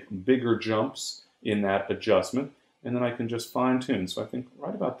to take bigger jumps in that adjustment, and then I can just fine tune. So I think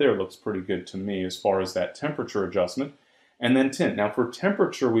right about there looks pretty good to me as far as that temperature adjustment. And then tint. Now for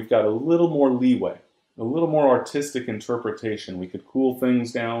temperature, we've got a little more leeway, a little more artistic interpretation. We could cool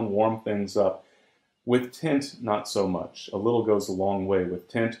things down, warm things up. With tint, not so much. A little goes a long way with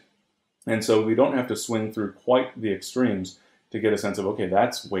tint. And so we don't have to swing through quite the extremes to get a sense of, okay,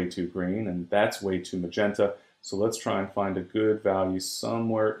 that's way too green and that's way too magenta. So let's try and find a good value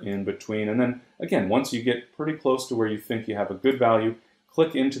somewhere in between. And then again, once you get pretty close to where you think you have a good value,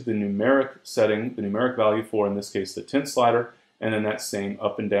 click into the numeric setting, the numeric value for, in this case, the tint slider, and then that same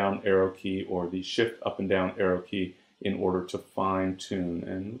up and down arrow key or the shift up and down arrow key in order to fine tune.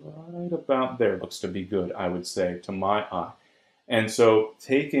 And right about there looks to be good, I would say, to my eye. And so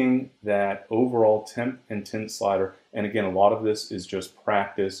taking that overall temp and tint slider, and again, a lot of this is just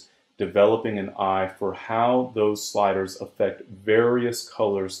practice, developing an eye for how those sliders affect various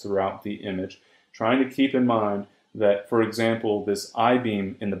colors throughout the image, trying to keep in mind that, for example, this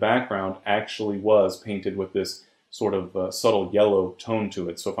I-beam in the background actually was painted with this sort of subtle yellow tone to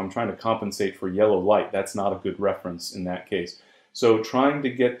it. So if I'm trying to compensate for yellow light, that's not a good reference in that case. So trying to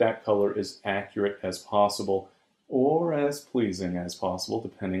get that color as accurate as possible, or as pleasing as possible,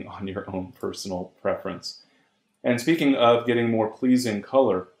 depending on your own personal preference. And speaking of getting more pleasing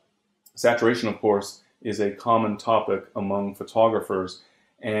color, saturation, of course, is a common topic among photographers.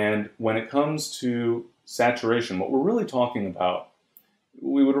 And when it comes to saturation, what we're really talking about,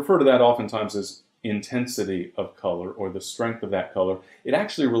 we would refer to that oftentimes as intensity of color or the strength of that color. It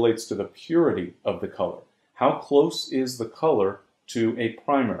actually relates to the purity of the color. How close is the color to a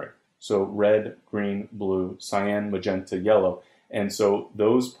primary? So red, green, blue, cyan, magenta, yellow. And so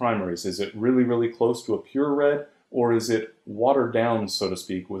those primaries, is it really, really close to a pure red, or is it watered down, so to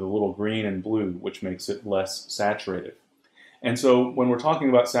speak, with a little green and blue, which makes it less saturated? And so when we're talking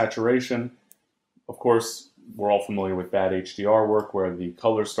about saturation, of course, we're all familiar with bad HDR work where the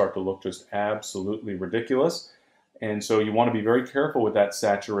colors start to look just absolutely ridiculous. And so you want to be very careful with that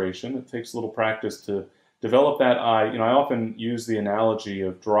saturation. It takes a little practice to develop that eye. You know, I often use the analogy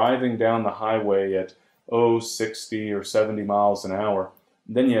of driving down the highway at 60 or 70 miles an hour.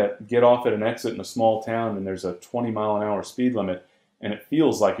 Then you get off at an exit in a small town and there's a 20-mile-an-hour speed limit, and it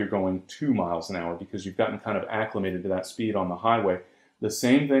feels like you're going 2 miles an hour because you've gotten kind of acclimated to that speed on the highway. The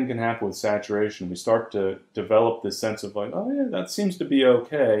same thing can happen with saturation. We start to develop this sense of like, oh yeah, that seems to be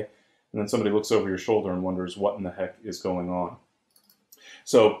okay. And then somebody looks over your shoulder and wonders what in the heck is going on.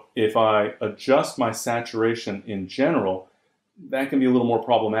 So if I adjust my saturation in general, that can be a little more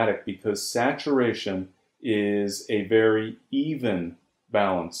problematic because saturation is a very even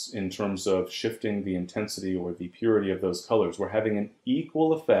balance in terms of shifting the intensity or the purity of those colors. We're having an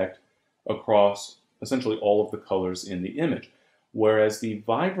equal effect across essentially all of the colors in the image. Whereas the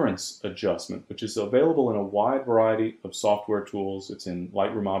vibrance adjustment, which is available in a wide variety of software tools, it's in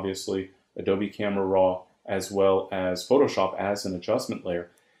Lightroom obviously, Adobe Camera Raw, as well as Photoshop as an adjustment layer.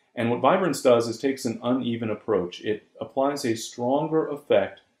 And what vibrance does is takes an uneven approach. It applies a stronger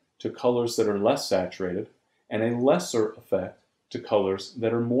effect to colors that are less saturated and a lesser effect to colors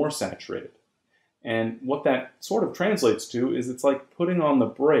that are more saturated. And what that sort of translates to is it's like putting on the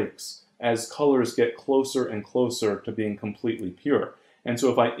brakes as colors get closer and closer to being completely pure. And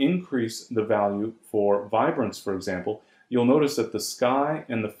so if I increase the value for vibrance, for example, you'll notice that the sky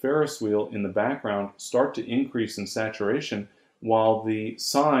and the Ferris wheel in the background start to increase in saturation, while the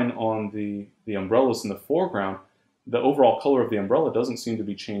sign on the umbrellas in the foreground, the overall color of the umbrella doesn't seem to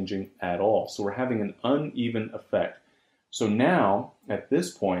be changing at all. So we're having an uneven effect. So now, at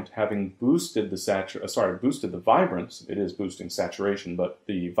this point, having boosted the vibrance, it is boosting saturation, but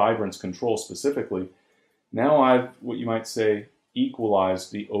the vibrance control specifically, now I've, what you might say,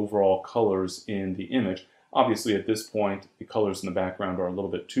 equalized the overall colors in the image. Obviously, at this point, the colors in the background are a little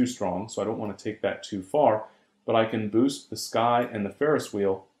bit too strong, so I don't want to take that too far, but I can boost the sky and the Ferris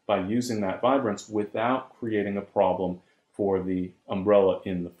wheel by using that vibrance without creating a problem for the umbrella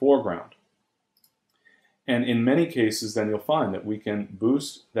in the foreground. And in many cases, then you'll find that we can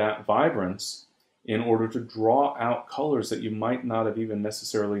boost that vibrance in order to draw out colors that you might not have even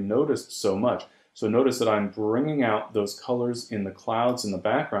necessarily noticed so much. So notice that I'm bringing out those colors in the clouds in the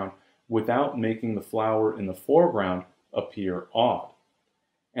background without making the flower in the foreground appear odd.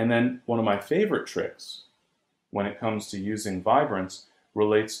 And then one of my favorite tricks when it comes to using vibrance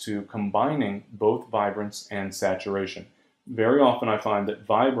relates to combining both vibrance and saturation. Very often I find that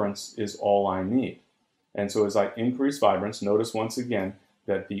vibrance is all I need. And so as I increase vibrance, notice once again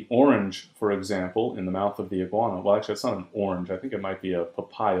that the orange, for example, in the mouth of the iguana, well actually it's not an orange, I think it might be a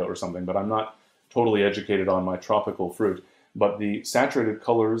papaya or something, but I'm not totally educated on my tropical fruit. But the saturated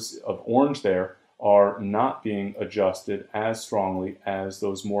colors of orange there are not being adjusted as strongly as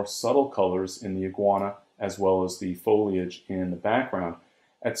those more subtle colors in the iguana as well as the foliage in the background.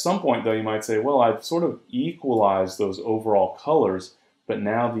 At some point, though, you might say, well, I've sort of equalized those overall colors, but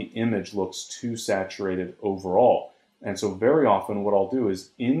now the image looks too saturated overall. And so very often what I'll do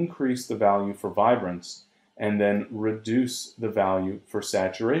is increase the value for vibrance and then reduce the value for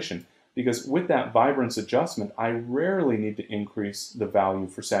saturation. Because with that vibrance adjustment, I rarely need to increase the value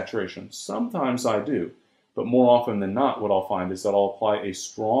for saturation. Sometimes I do, but more often than not, what I'll find is that I'll apply a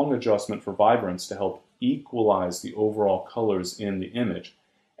strong adjustment for vibrance to help equalize the overall colors in the image,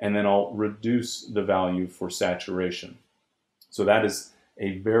 and then I'll reduce the value for saturation. So that is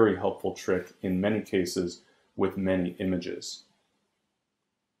a very helpful trick in many cases with many images.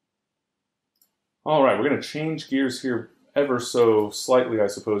 All right, we're going to change gears here ever so slightly, I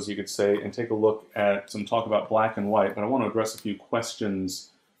suppose you could say, and take a look at some talk about black and white, but I want to address a few questions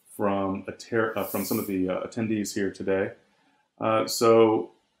from some of the attendees here today.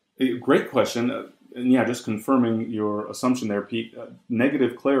 So, a great question. And yeah, just confirming your assumption there, Pete.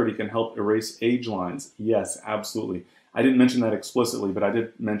 Negative clarity can help erase age lines. Yes, absolutely. I didn't mention that explicitly, but I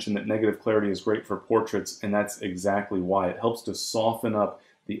did mention that negative clarity is great for portraits, and that's exactly why. It helps to soften up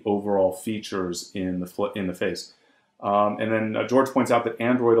the overall features in the face. And then George points out that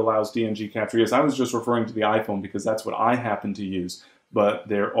Android allows DNG capture. Yes, I was just referring to the iPhone because that's what I happen to use, but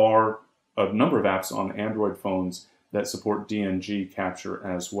there are a number of apps on Android phones that support DNG capture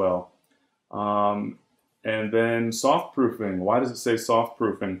as well. And then soft proofing. Why does it say soft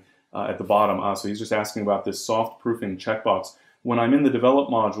proofing at the bottom? So he's just asking about this soft proofing checkbox. When I'm in the develop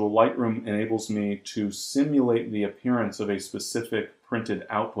module, Lightroom enables me to simulate the appearance of a specific printed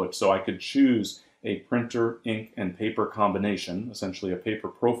output. So I could choose a printer, ink, and paper combination, essentially a paper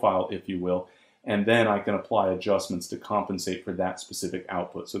profile, if you will, and then I can apply adjustments to compensate for that specific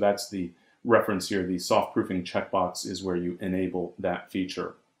output. So that's the reference here. The soft proofing checkbox is where you enable that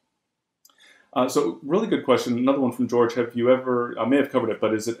feature. So really good question. Another one from George. Have you ever, I may have covered it,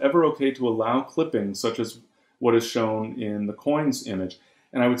 but is it ever okay to allow clipping such as what is shown in the coins image?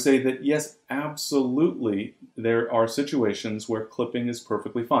 And I would say that yes, absolutely, there are situations where clipping is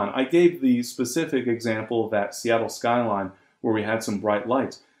perfectly fine. I gave the specific example of that Seattle skyline where we had some bright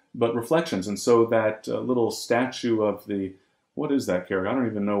lights, but reflections. And so that little statue of the, what is that character? I don't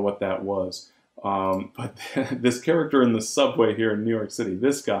even know what that was. But this character in the subway here in New York City,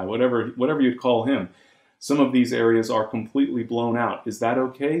 this guy, whatever you'd call him, some of these areas are completely blown out. Is that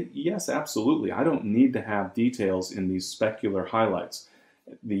okay? Yes, absolutely. I don't need to have details in these specular highlights,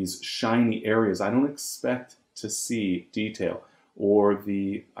 these shiny areas. I don't expect to see detail. Or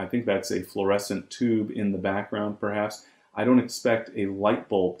I think that's a fluorescent tube in the background perhaps. I don't expect a light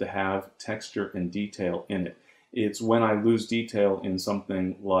bulb to have texture and detail in it. It's when I lose detail in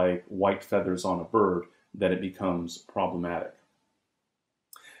something like white feathers on a bird that it becomes problematic.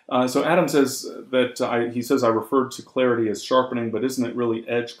 So Adam says that he says I referred to clarity as sharpening, but isn't it really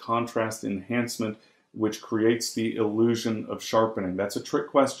edge contrast enhancement which creates the illusion of sharpening? That's a trick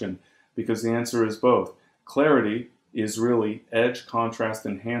question because the answer is both. Clarity is really edge contrast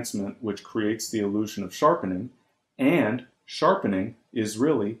enhancement which creates the illusion of sharpening, and sharpening is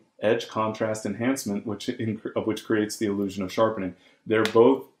really edge contrast enhancement which creates the illusion of sharpening. They're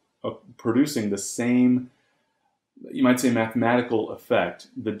both producing the same, you might say, mathematical effect.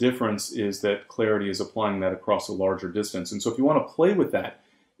 The difference is that clarity is applying that across a larger distance. And so if you want to play with that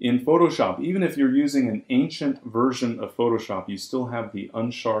in Photoshop, even if you're using an ancient version of Photoshop, you still have the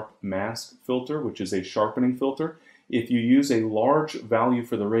unsharp mask filter, which is a sharpening filter. If you use a large value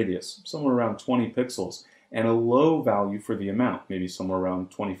for the radius, somewhere around 20 pixels, and a low value for the amount, maybe somewhere around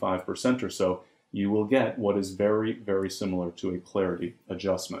 25% or so, you will get what is very, very similar to a clarity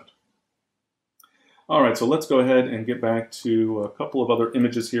adjustment. All right, so let's go ahead and get back to a couple of other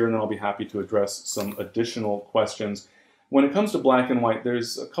images here, and then I'll be happy to address some additional questions. When it comes to black and white,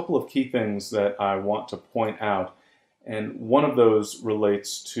 there's a couple of key things that I want to point out, and one of those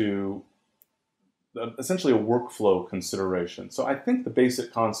relates to essentially a workflow consideration. So I think the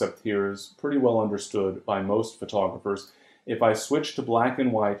basic concept here is pretty well understood by most photographers. If I switch to black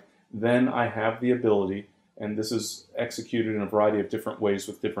and white, then I have the ability, and this is executed in a variety of different ways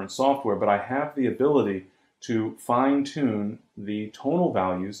with different software, but I have the ability to fine-tune the tonal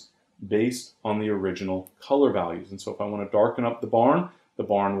values based on the original color values. And so if I want to darken up the barn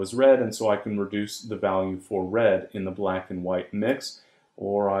was red, and so I can reduce the value for red in the black and white mix.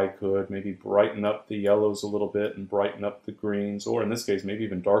 Or I could maybe brighten up the yellows a little bit and brighten up the greens, or in this case, maybe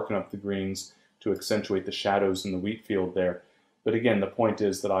even darken up the greens to accentuate the shadows in the wheat field there. But again, the point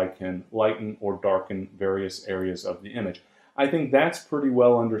is that I can lighten or darken various areas of the image. I think that's pretty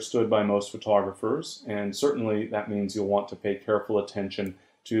well understood by most photographers, and certainly that means you'll want to pay careful attention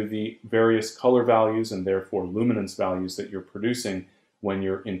to the various color values and therefore luminance values that you're producing when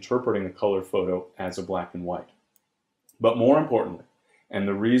you're interpreting a color photo as a black and white. But more importantly, and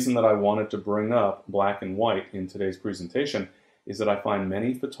the reason that I wanted to bring up black and white in today's presentation is that I find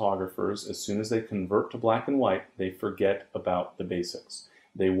many photographers, as soon as they convert to black and white, they forget about the basics.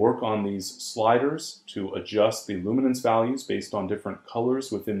 They work on these sliders to adjust the luminance values based on different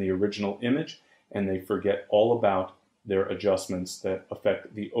colors within the original image, and they forget all about their adjustments that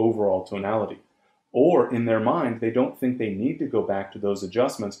affect the overall tonality. Or in their mind, they don't think they need to go back to those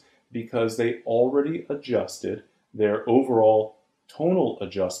adjustments because they already adjusted their overall tonal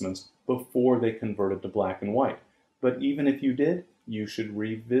adjustments before they converted to black and white. But even if you did, you should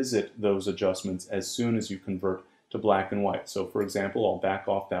revisit those adjustments as soon as you convert to black and white. So for example, I'll back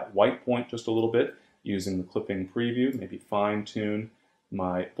off that white point just a little bit using the clipping preview, maybe fine tune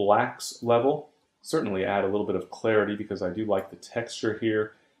my blacks level, certainly add a little bit of clarity because I do like the texture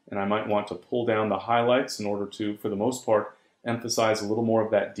here, and I might want to pull down the highlights in order to, for the most part, emphasize a little more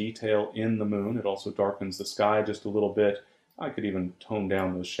of that detail in the moon. It also darkens the sky just a little bit. I could even tone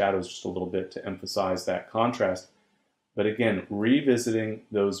down those shadows just a little bit to emphasize that contrast. But again, revisiting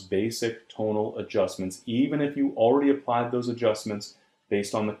those basic tonal adjustments, even if you already applied those adjustments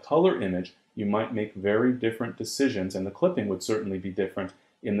based on the color image, you might make very different decisions, and the clipping would certainly be different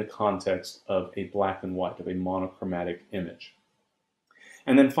in the context of a black and white, of a monochromatic image.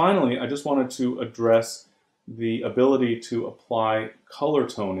 And then finally, I just wanted to address the ability to apply color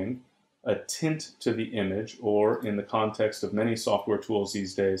toning, a tint to the image, or in the context of many software tools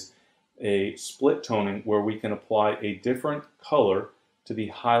these days, a split toning where we can apply a different color to the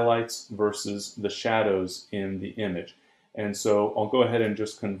highlights versus the shadows in the image. And so I'll go ahead and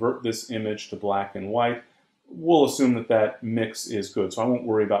just convert this image to black and white. We'll assume that that mix is good, so I won't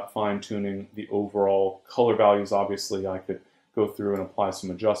worry about fine-tuning the overall color values. Obviously, I could go through and apply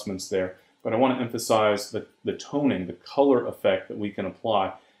some adjustments there, but I want to emphasize the toning, the color effect that we can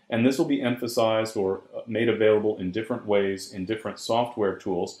apply. And this will be emphasized or made available in different ways in different software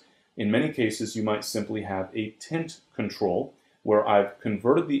tools. In many cases, you might simply have a tint control where I've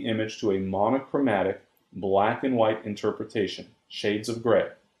converted the image to a monochromatic black and white interpretation, shades of gray.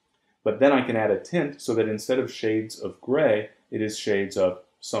 But then I can add a tint so that instead of shades of gray, it is shades of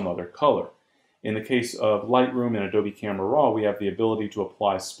some other color. In the case of Lightroom and Adobe Camera Raw, we have the ability to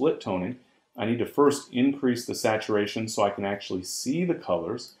apply split toning. I need to first increase the saturation so I can actually see the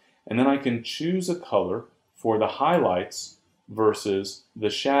colors, and then I can choose a color for the highlights versus the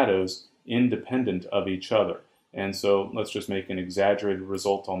shadows independent of each other. And so let's just make an exaggerated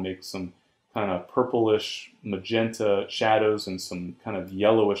result. I'll make some kind of purplish magenta shadows and some kind of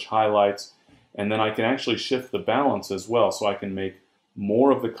yellowish highlights. And then I can actually shift the balance as well, so I can make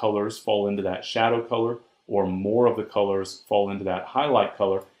more of the colors fall into that shadow color or more of the colors fall into that highlight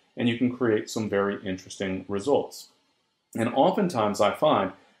color, and you can create some very interesting results. And oftentimes I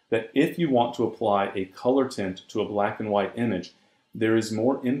find that if you want to apply a color tint to a black and white image, there is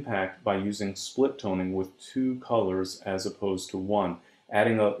more impact by using split toning with two colors as opposed to one.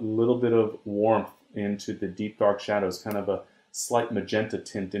 Adding a little bit of warmth into the deep dark shadows, kind of a slight magenta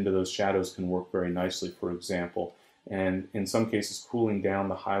tint into those shadows can work very nicely, for example. And in some cases, cooling down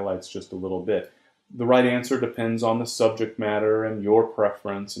the highlights just a little bit. The right answer depends on the subject matter and your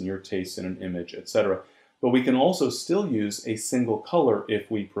preference and your taste in an image, etc. But we can also still use a single color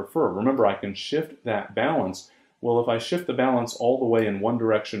if we prefer. Remember, I can shift that balance. Well, if I shift the balance all the way in one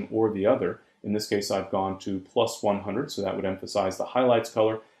direction or the other, in this case I've gone to plus 100, so that would emphasize the highlights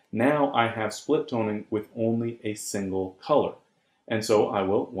color. Now I have split toning with only a single color. And so I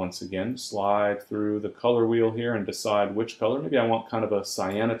will, once again, slide through the color wheel here and decide which color. Maybe I want kind of a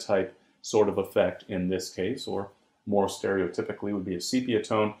cyanotype sort of effect in this case, or more stereotypically would be a sepia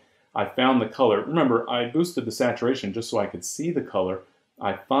tone. I found the color. Remember, I boosted the saturation just so I could see the color.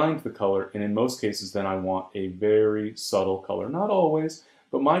 I find the color, and in most cases then I want a very subtle color. Not always,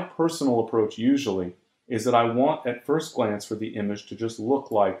 but my personal approach usually is that I want at first glance for the image to just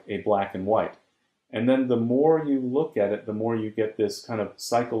look like a black and white. And then the more you look at it, the more you get this kind of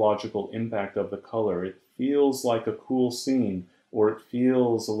psychological impact of the color. It feels like a cool scene, or it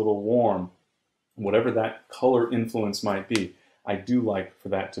feels a little warm. Whatever that color influence might be, I do like for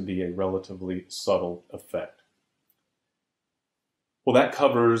that to be a relatively subtle effect. Well, that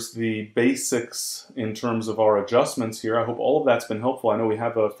covers the basics in terms of our adjustments here. I hope all of that's been helpful. I know we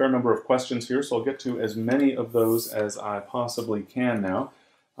have a fair number of questions here, so I'll get to as many of those as I possibly can now.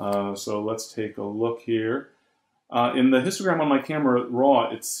 So let's take a look here. In the histogram on my camera,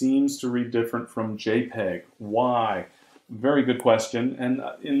 RAW, it seems to read different from JPEG. Why? Very good question, and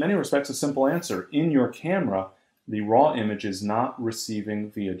in many respects a simple answer. In your camera, the RAW image is not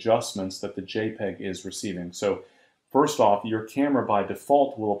receiving the adjustments that the JPEG is receiving. So first off, your camera by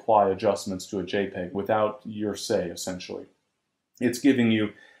default will apply adjustments to a JPEG without your say, essentially. It's giving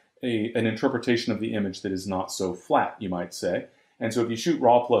you an interpretation of the image that is not so flat, you might say. And so if you shoot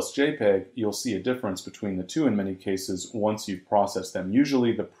RAW plus JPEG, you'll see a difference between the two in many cases once you've processed them.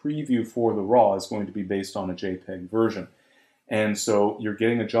 Usually the preview for the RAW is going to be based on a JPEG version. And so you're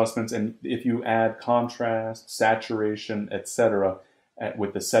getting adjustments, and if you add contrast, saturation, etc.,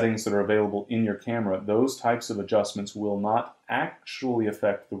 with the settings that are available in your camera, those types of adjustments will not actually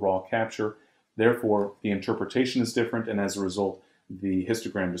affect the RAW capture. Therefore, the interpretation is different, and as a result, the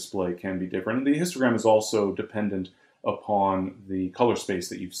histogram display can be different. And the histogram is also dependent upon the color space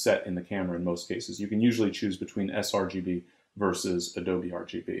that you've set in the camera in most cases. You can usually choose between sRGB versus Adobe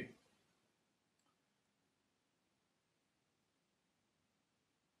RGB.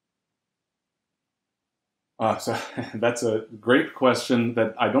 So that's a great question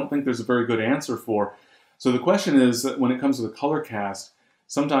that I don't think there's a very good answer for. So the question is that when it comes to the color cast,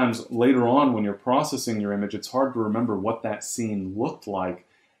 sometimes later on when you're processing your image, it's hard to remember what that scene looked like.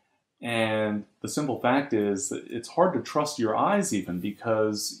 And the simple fact is that it's hard to trust your eyes even,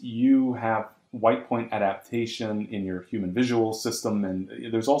 because you have white point adaptation in your human visual system,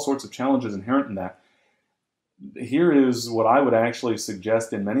 and there's all sorts of challenges inherent in that. Here is what I would actually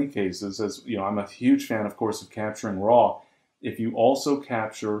suggest in many cases, as you know, I'm a huge fan, of course, of capturing RAW. If you also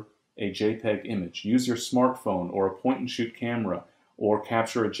capture a JPEG image, use your smartphone or a point-and-shoot camera, or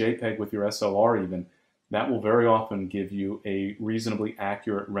capture a JPEG with your SLR even, that will very often give you a reasonably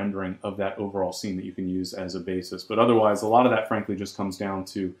accurate rendering of that overall scene that you can use as a basis. But otherwise, a lot of that, frankly, just comes down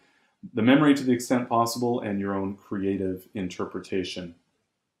to the memory to the extent possible and your own creative interpretation.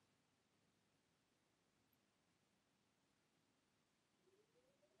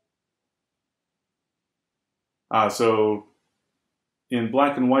 So in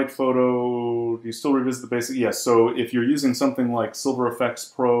black and white photo, do you still revisit the basic? Yes, so if you're using something like Silver Effects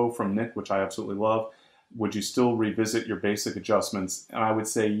Pro from Nick, which I absolutely love, would you still revisit your basic adjustments? And I would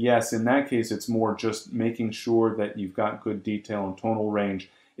say yes. In that case, it's more just making sure that you've got good detail and tonal range.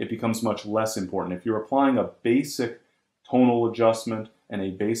 It becomes much less important. If you're applying a basic tonal adjustment and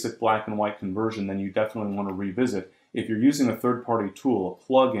a basic black and white conversion, then you definitely want to revisit. If you're using a third-party tool,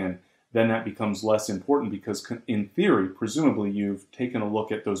 a plugin, then that becomes less important, because in theory, presumably you've taken a look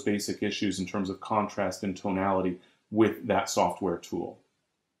at those basic issues in terms of contrast and tonality with that software tool.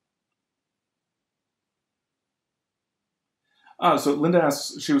 So Linda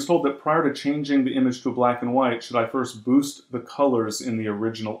asks, she was told that prior to changing the image to a black and white, should I first boost the colors in the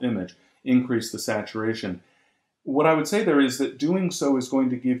original image, increase the saturation? What I would say there is that doing so is going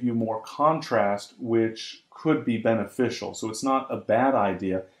to give you more contrast, which could be beneficial. So it's not a bad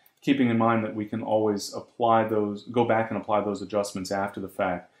idea, keeping in mind that we can always apply those, go back and apply those adjustments after the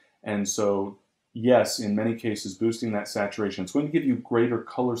fact. And so, yes, in many cases, boosting that saturation, it's going to give you greater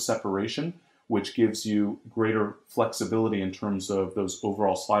color separation, which gives you greater flexibility in terms of those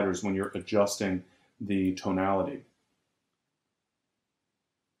overall sliders when you're adjusting the tonality.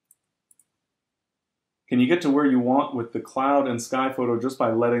 Can you get to where you want with the cloud and sky photo just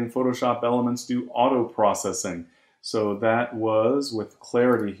by letting Photoshop Elements do auto processing? So that was with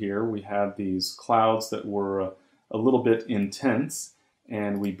clarity here. We had these clouds that were a little bit intense,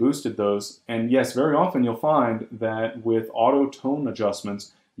 and we boosted those. And yes, very often you'll find that with auto tone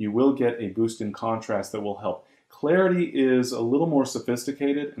adjustments, you will get a boost in contrast that will help. Clarity is a little more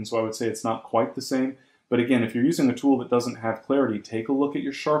sophisticated, and so I would say it's not quite the same. But again, if you're using a tool that doesn't have clarity, take a look at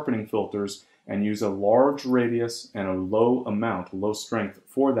your sharpening filters and use a large radius and a low amount, low strength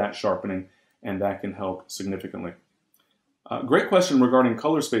for that sharpening, and that can help significantly. Great question regarding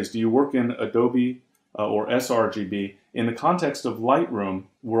color space. Do you work in Adobe or sRGB? In the context of Lightroom,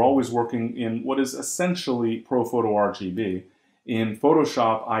 we're always working in what is essentially ProPhoto RGB. In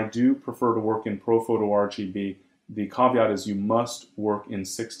Photoshop, I do prefer to work in ProPhoto RGB. The caveat is you must work in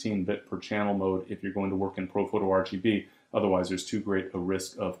 16-bit per channel mode if you're going to work in ProPhoto RGB. Otherwise, there's too great a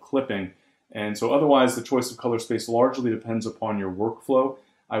risk of clipping. And so otherwise, the choice of color space largely depends upon your workflow.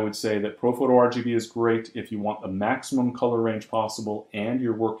 I would say that ProPhoto RGB is great if you want the maximum color range possible and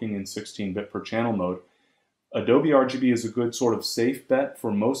you're working in 16-bit per channel mode. Adobe RGB is a good sort of safe bet for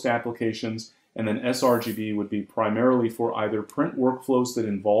most applications, and then sRGB would be primarily for either print workflows that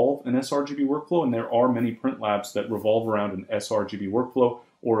involve an sRGB workflow, and there are many print labs that revolve around an sRGB workflow,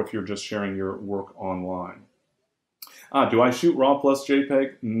 or if you're just sharing your work online. Do I shoot RAW plus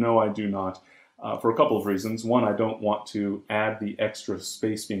JPEG? No, I do not. For a couple of reasons. One, I don't want to add the extra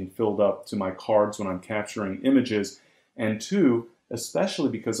space being filled up to my cards when I'm capturing images. And two, especially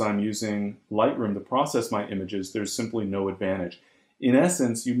because I'm using Lightroom to process my images, there's simply no advantage. In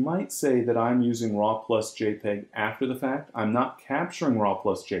essence, you might say that I'm using RAW plus JPEG after the fact. I'm not capturing RAW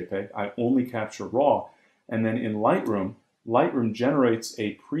plus JPEG. I only capture RAW. And then in Lightroom, Lightroom generates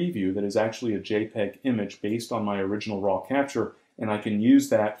a preview that is actually a JPEG image based on my original RAW capture, and I can use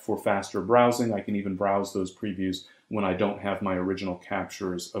that for faster browsing. I can even browse those previews when I don't have my original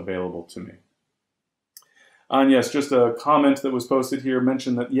captures available to me. And yes, just a comment that was posted here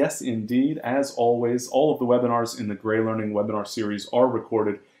mentioned that yes, indeed, as always, all of the webinars in the Gray Learning webinar series are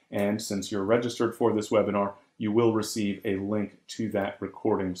recorded, and since you're registered for this webinar, you will receive a link to that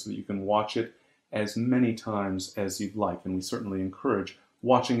recording so that you can watch it as many times as you'd like, and we certainly encourage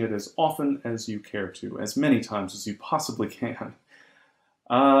watching it as often as you care to, as many times as you possibly can.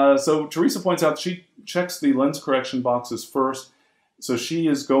 So Teresa points out she checks the lens correction boxes first. So she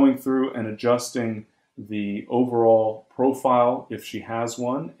is going through and adjusting the overall profile if she has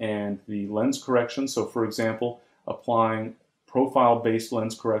one and the lens correction. So for example, applying profile-based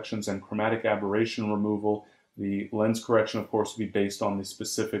lens corrections and chromatic aberration removal. The lens correction, of course, will be based on the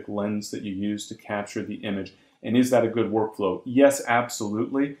specific lens that you use to capture the image. And is that a good workflow? Yes,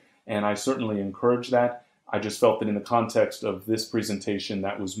 absolutely. And I certainly encourage that. I just felt that in the context of this presentation,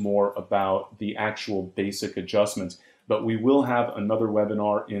 that was more about the actual basic adjustments. But we will have another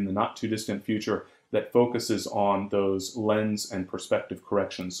webinar in the not too distant future that focuses on those lens and perspective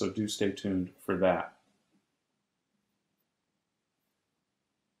corrections. So do stay tuned for that.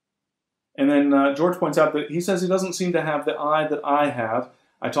 And then George points out that he says he doesn't seem to have the eye that I have.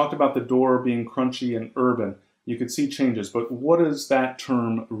 I talked about the door being crunchy and urban. You could see changes, but what does that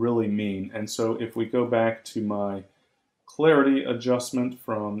term really mean? And so if we go back to my clarity adjustment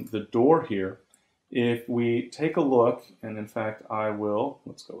from the door here, if we take a look, and in fact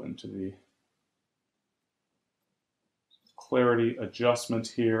let's go into the clarity adjustment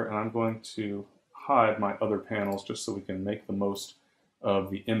here, and I'm going to hide my other panels just so we can make the most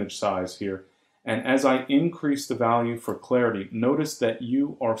of the image size here. And as I increase the value for clarity, notice that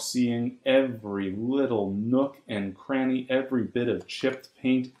you are seeing every little nook and cranny, every bit of chipped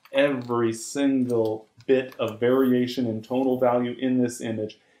paint, every single bit of variation in tonal value in this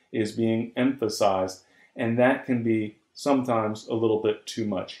image is being emphasized. And that can be sometimes a little bit too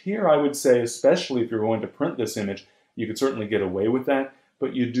much. Here I would say, especially if you're going to print this image, you could certainly get away with that,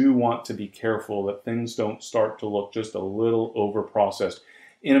 but you do want to be careful that things don't start to look just a little over-processed.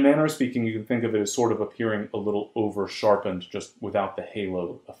 In a manner of speaking, you can think of it as sort of appearing a little over-sharpened, just without the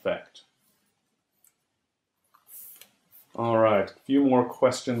halo effect. All right, a few more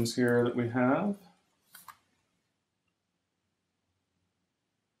questions here that we have.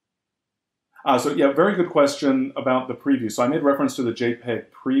 So yeah, very good question about the preview. So I made reference to the JPEG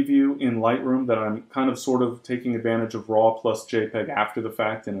preview in Lightroom, that I'm kind of sort of taking advantage of RAW plus JPEG after the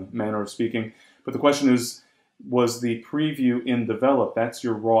fact, in a manner of speaking. But the question is, was the preview in Develop? That's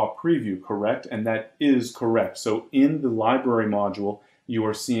your RAW preview, correct? And that is correct. So in the library module, you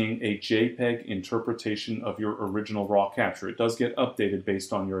are seeing a JPEG interpretation of your original RAW capture. It does get updated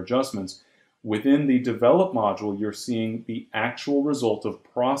based on your adjustments. Within the Develop module, you're seeing the actual result of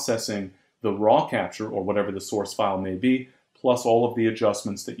processing the RAW capture, or whatever the source file may be, plus all of the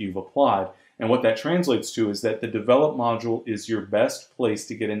adjustments that you've applied. And what that translates to is that the Develop module is your best place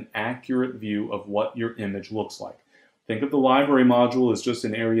to get an accurate view of what your image looks like. Think of the library module as just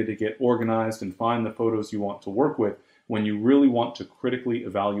an area to get organized and find the photos you want to work with. When you really want to critically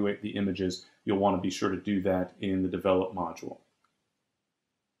evaluate the images, you'll want to be sure to do that in the Develop module.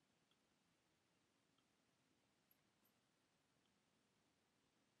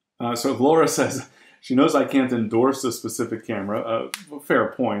 So Laura says she knows I can't endorse a specific camera. Fair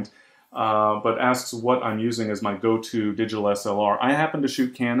point. but asks what I'm using as my go-to digital SLR. I happen to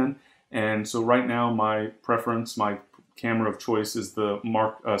shoot Canon, and so right now my preference, my camera of choice is the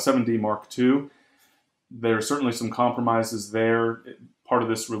 7D Mark II. There are certainly some compromises there. Part of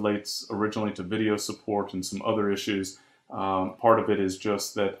this relates originally to video support and some other issues. Part of it is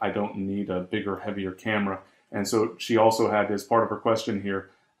just that I don't need a bigger, heavier camera. And so she also had, as part of her question here,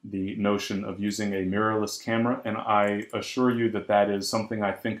 the notion of using a mirrorless camera. And I assure you that that is something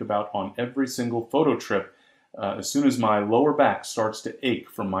I think about on every single photo trip. As soon as my lower back starts to ache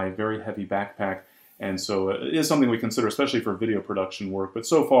from my very heavy backpack. And so it is something we consider, especially for video production work. But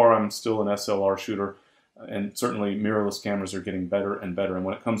so far, I'm still an SLR shooter. And certainly mirrorless cameras are getting better and better. And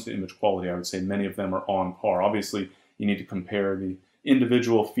when it comes to image quality, I would say many of them are on par. Obviously, you need to compare the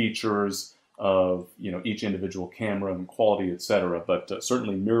individual features of each individual camera and quality, etc. But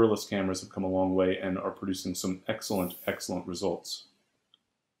certainly mirrorless cameras have come a long way and are producing some excellent, excellent results.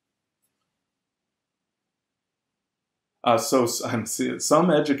 So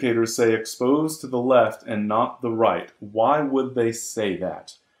some educators say expose to the left and not the right. Why would they say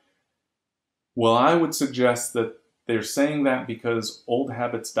that? Well, I would suggest that they're saying that because old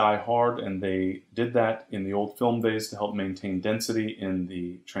habits die hard, and they did that in the old film days to help maintain density in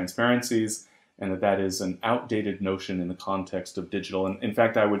the transparencies, and that is an outdated notion in the context of digital. And in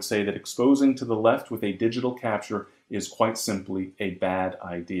fact, I would say that exposing to the left with a digital capture is quite simply a bad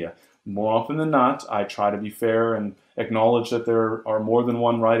idea. More often than not, I try to be fair and acknowledge that there are more than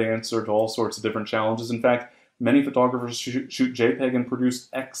one right answer to all sorts of different challenges. In fact, many photographers shoot JPEG and produce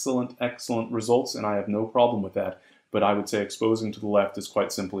excellent, excellent results, and I have no problem with that. But I would say exposing to the left is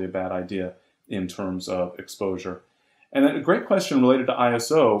quite simply a bad idea in terms of exposure. And then a great question related to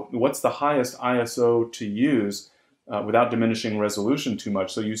ISO. What's the highest ISO to use without diminishing resolution too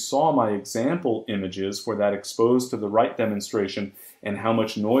much? So you saw my example images for that exposed to the right demonstration and how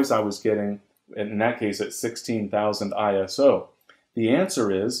much noise I was getting, in that case at 16,000 ISO. The answer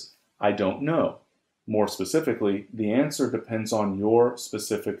is, I don't know. More specifically, the answer depends on your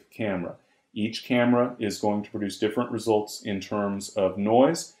specific camera. Each camera is going to produce different results in terms of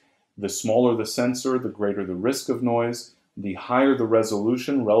noise. The smaller the sensor, the greater the risk of noise. The higher the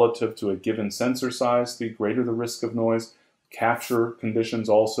resolution relative to a given sensor size, the greater the risk of noise. Capture conditions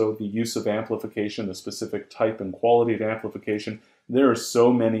also, the use of amplification, the specific type and quality of amplification. There are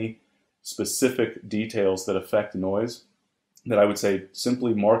so many specific details that affect noise that I would say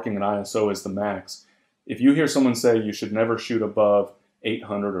simply marking an ISO as the max. If you hear someone say you should never shoot above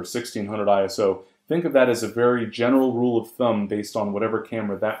 800 or 1600 ISO, think of that as a very general rule of thumb based on whatever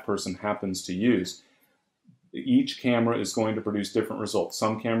camera that person happens to use. Each camera is going to produce different results.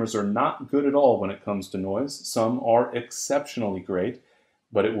 Some cameras are not good at all when it comes to noise. Some are exceptionally great,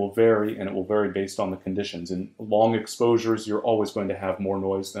 but it will vary, and it will vary based on the conditions. In long exposures, you're always going to have more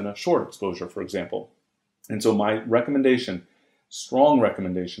noise than a short exposure, for example. And so my recommendation, strong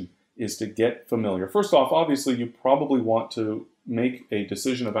recommendation, is to get familiar. First off, obviously, you probably want to make a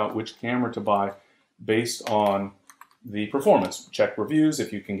decision about which camera to buy based on the performance. Check reviews.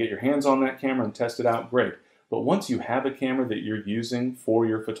 If you can get your hands on that camera and test it out, great. But once you have a camera that you're using for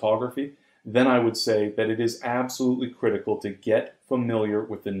your photography, then I would say that it is absolutely critical to get familiar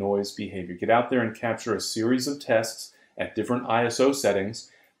with the noise behavior. Get out there and capture a series of tests at different ISO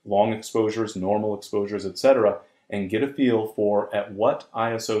settings, long exposures, normal exposures, etc., and get a feel for at what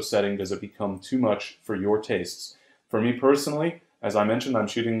ISO setting does it become too much for your tastes. For me personally, as I mentioned, I'm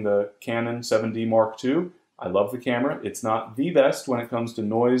shooting the Canon 7D Mark II. I love the camera. It's not the best when it comes to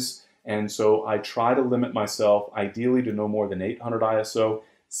noise, and so I try to limit myself ideally to no more than 800 ISO.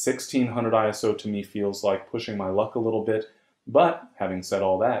 1600 ISO to me feels like pushing my luck a little bit. But having said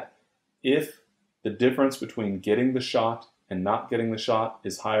all that, if the difference between getting the shot and not getting the shot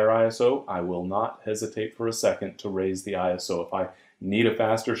is higher ISO, I will not hesitate for a second to raise the ISO. If I need a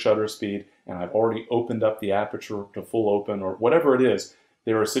faster shutter speed and I've already opened up the aperture to full open or whatever it is,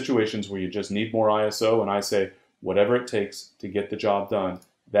 there are situations where you just need more ISO, and I say whatever it takes to get the job done,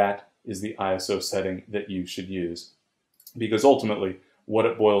 that is the ISO setting that you should use. Because ultimately, what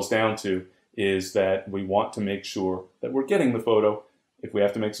it boils down to is that we want to make sure that we're getting the photo. If we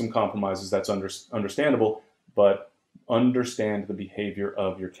have to make some compromises, that's understandable, but understand the behavior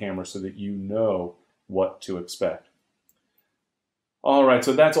of your camera so that you know what to expect. All right,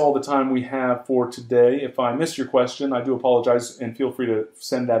 so that's all the time we have for today. If I missed your question, I do apologize, and feel free to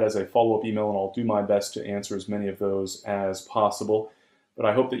send that as a follow-up email, and I'll do my best to answer as many of those as possible. But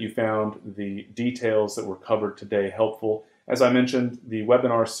I hope that you found the details that were covered today helpful. As I mentioned, the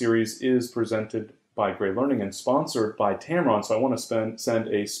webinar series is presented by Gray Learning and sponsored by Tamron, so I want to send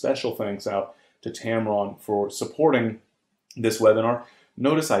a special thanks out to Tamron for supporting this webinar.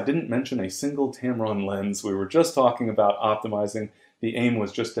 Notice I didn't mention a single Tamron lens. We were just talking about optimizing. The aim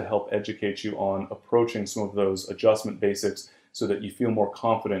was just to help educate you on approaching some of those adjustment basics so that you feel more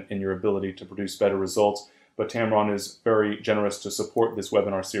confident in your ability to produce better results. But Tamron is very generous to support this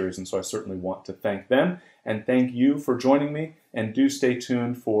webinar series, and so I certainly want to thank them. And thank you for joining me, and do stay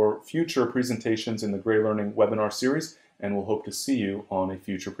tuned for future presentations in the Gray Learning webinar series, and we'll hope to see you on a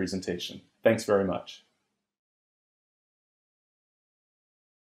future presentation. Thanks very much.